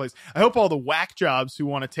vertical plays. I hope all the whack jobs who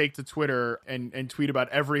want to take to Twitter and tweet about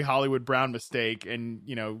every Hollywood Brown mistake and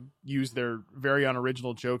use their very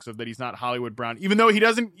unoriginal jokes of that he's not Hollywood Brown, even though he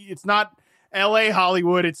doesn't. It's not LA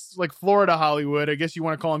Hollywood. It's like Florida Hollywood. I guess you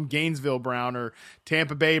want to call him Gainesville Brown or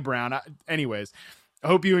Tampa Bay Brown. Anyways. I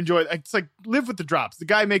hope you enjoy it. It's like live with the drops. The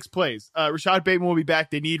guy makes plays. Rashad Bateman will be back.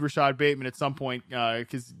 They need Rashad Bateman at some point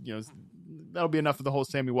because that'll be enough of the whole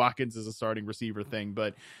Sammy Watkins as a starting receiver thing.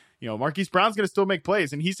 But Marquise Brown's going to still make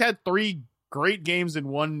plays, and he's had 3 great games and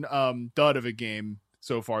 1 dud of a game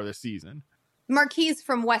so far this season. Marquise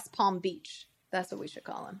from West Palm Beach. That's what we should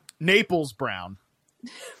call him. Naples Brown.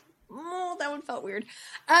 Oh, that one felt weird.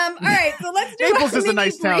 All right, so let's do Naples is a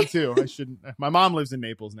nice town too. My mom lives in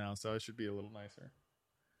Naples now, so it should be a little nicer.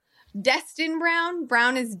 Destin Brown.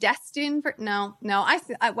 Brown is destined for I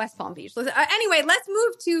at West Palm Beach. Anyway, let's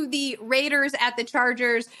move to the Raiders at the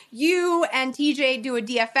Chargers. You and TJ do a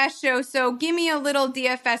DFS show, so give me a little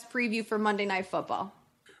DFS preview for Monday Night Football.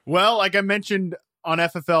 Well, like I mentioned on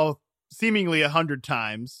FFL seemingly 100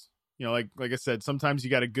 times, like I said, sometimes you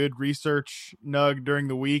got a good research nug during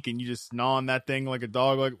the week and you just gnaw on that thing like a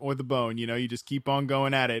dog with a bone. You just keep on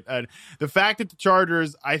going at it. The fact that the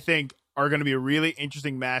Chargers, I think, are going to be a really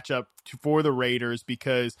interesting matchup for the Raiders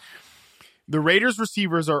because the Raiders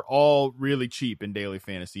receivers are all really cheap in daily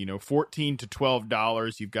fantasy, $14 to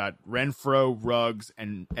 $12. You've got Renfrow, Ruggs,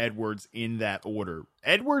 and Edwards in that order.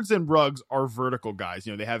 Edwards and Ruggs are vertical guys.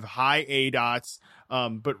 They have high ADOTs,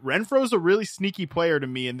 but Renfro's a really sneaky player to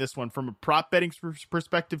me in this one from a prop betting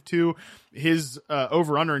perspective too. His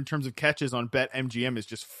over-under in terms of catches on BetMGM is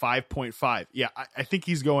just 5.5. Yeah, I think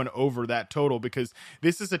he's going over that total because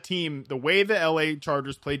this is a team, the way the LA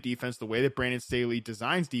Chargers play defense, the way that Brandon Staley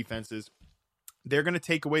designs defenses, they're going to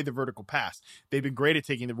take away the vertical pass. They've been great at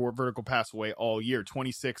taking the vertical pass away all year.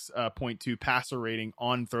 26.2 passer rating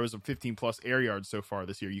on throws of 15-plus air yards so far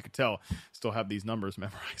this year. You could tell, still have these numbers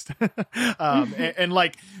memorized.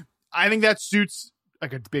 I think that suits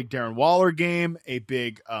like a big Darren Waller game, a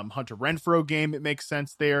big Hunter Renfrow game. It makes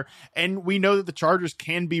sense there. And we know that the Chargers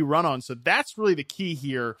can be run on. So that's really the key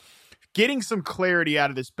here. Getting some clarity out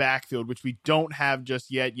of this backfield, which we don't have just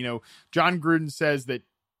yet. John Gruden says that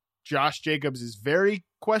Josh Jacobs is very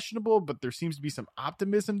questionable, but there seems to be some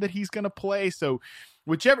optimism that he's going to play. So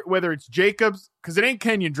whether it's Jacobs, because it ain't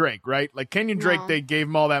Kenyon Drake, right? Like Kenyon Drake, they gave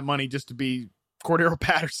him all that money just to be Cordero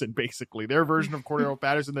Patterson, basically their version of Cordero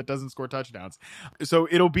Patterson that doesn't score touchdowns. So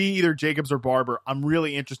it'll be either Jacobs or Barber. I'm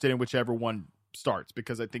really interested in whichever one starts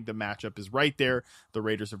because I think the matchup is right there. The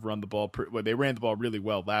Raiders have run the ball. They ran the ball really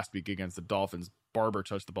well last week against the Dolphins. Barber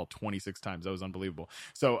touched the ball 26 times. That was unbelievable.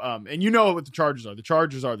 So, and what the Chargers are. The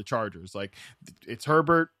Chargers are the Chargers. Like, it's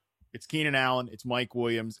Herbert, it's Keenan Allen, it's Mike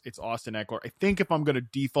Williams, it's Austin Eckler. I think if I'm going to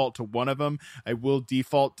default to one of them, I will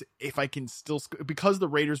default to, if I can still, because the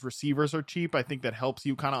Raiders receivers are cheap, I think that helps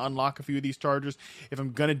you kind of unlock a few of these Chargers. If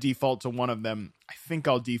I'm going to default to one of them, I think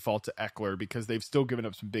I'll default to Eckler because they've still given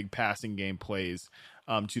up some big passing game plays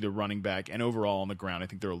to the running back. And overall on the ground, I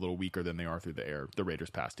think they're a little weaker than they are through the air, the Raiders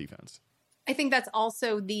pass defense. I think that's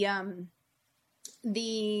also I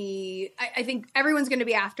think everyone's going to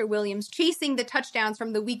be after Williams chasing the touchdowns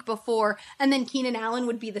from the week before, and then Keenan Allen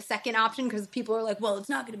would be the second option because people are like, well, it's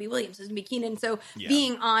not going to be Williams, it's going to be Keenan. So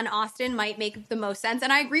being on Austin might make the most sense.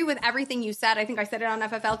 And I agree with everything you said. I think I said it on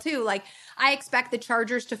FFL too. Like, I expect the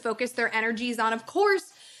Chargers to focus their energies on, of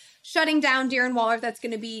course, shutting down Darren Waller. That's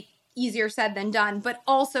going to be easier said than done, but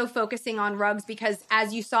also focusing on Ruggs because,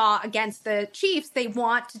 as you saw against the Chiefs, they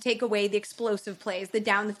want to take away the explosive plays, the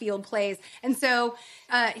down the field plays. And so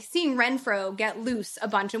seeing Renfrow get loose a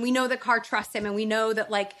bunch, and we know that Carr trusts him, and we know that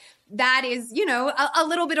like that is, a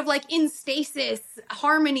little bit of like in stasis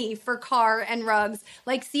harmony for Carr and Ruggs,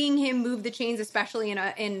 like seeing him move the chains, especially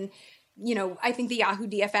in I think the Yahoo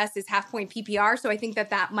DFS is half-point PPR, so I think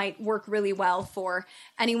that might work really well for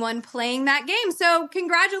anyone playing that game. So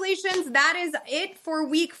congratulations. That is it for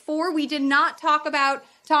week 4. We did not talk about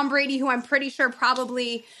Tom Brady, who I'm pretty sure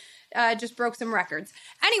probably just broke some records.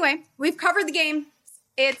 Anyway, we've covered the game.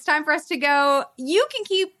 It's time for us to go. You can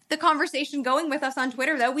keep the conversation going with us on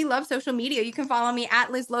Twitter, though. We love social media. You can follow me at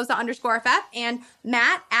LizLoza_FF and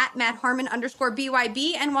Matt at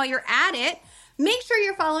MattHarmon_BYB. And while you're at it, make sure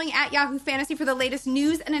you're following at Yahoo Fantasy for the latest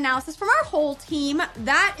news and analysis from our whole team.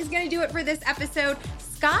 That is going to do it for this episode.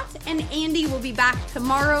 Scott and Andy will be back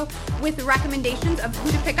tomorrow with recommendations of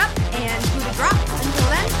who to pick up and who to drop. Until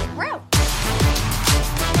then, we're out.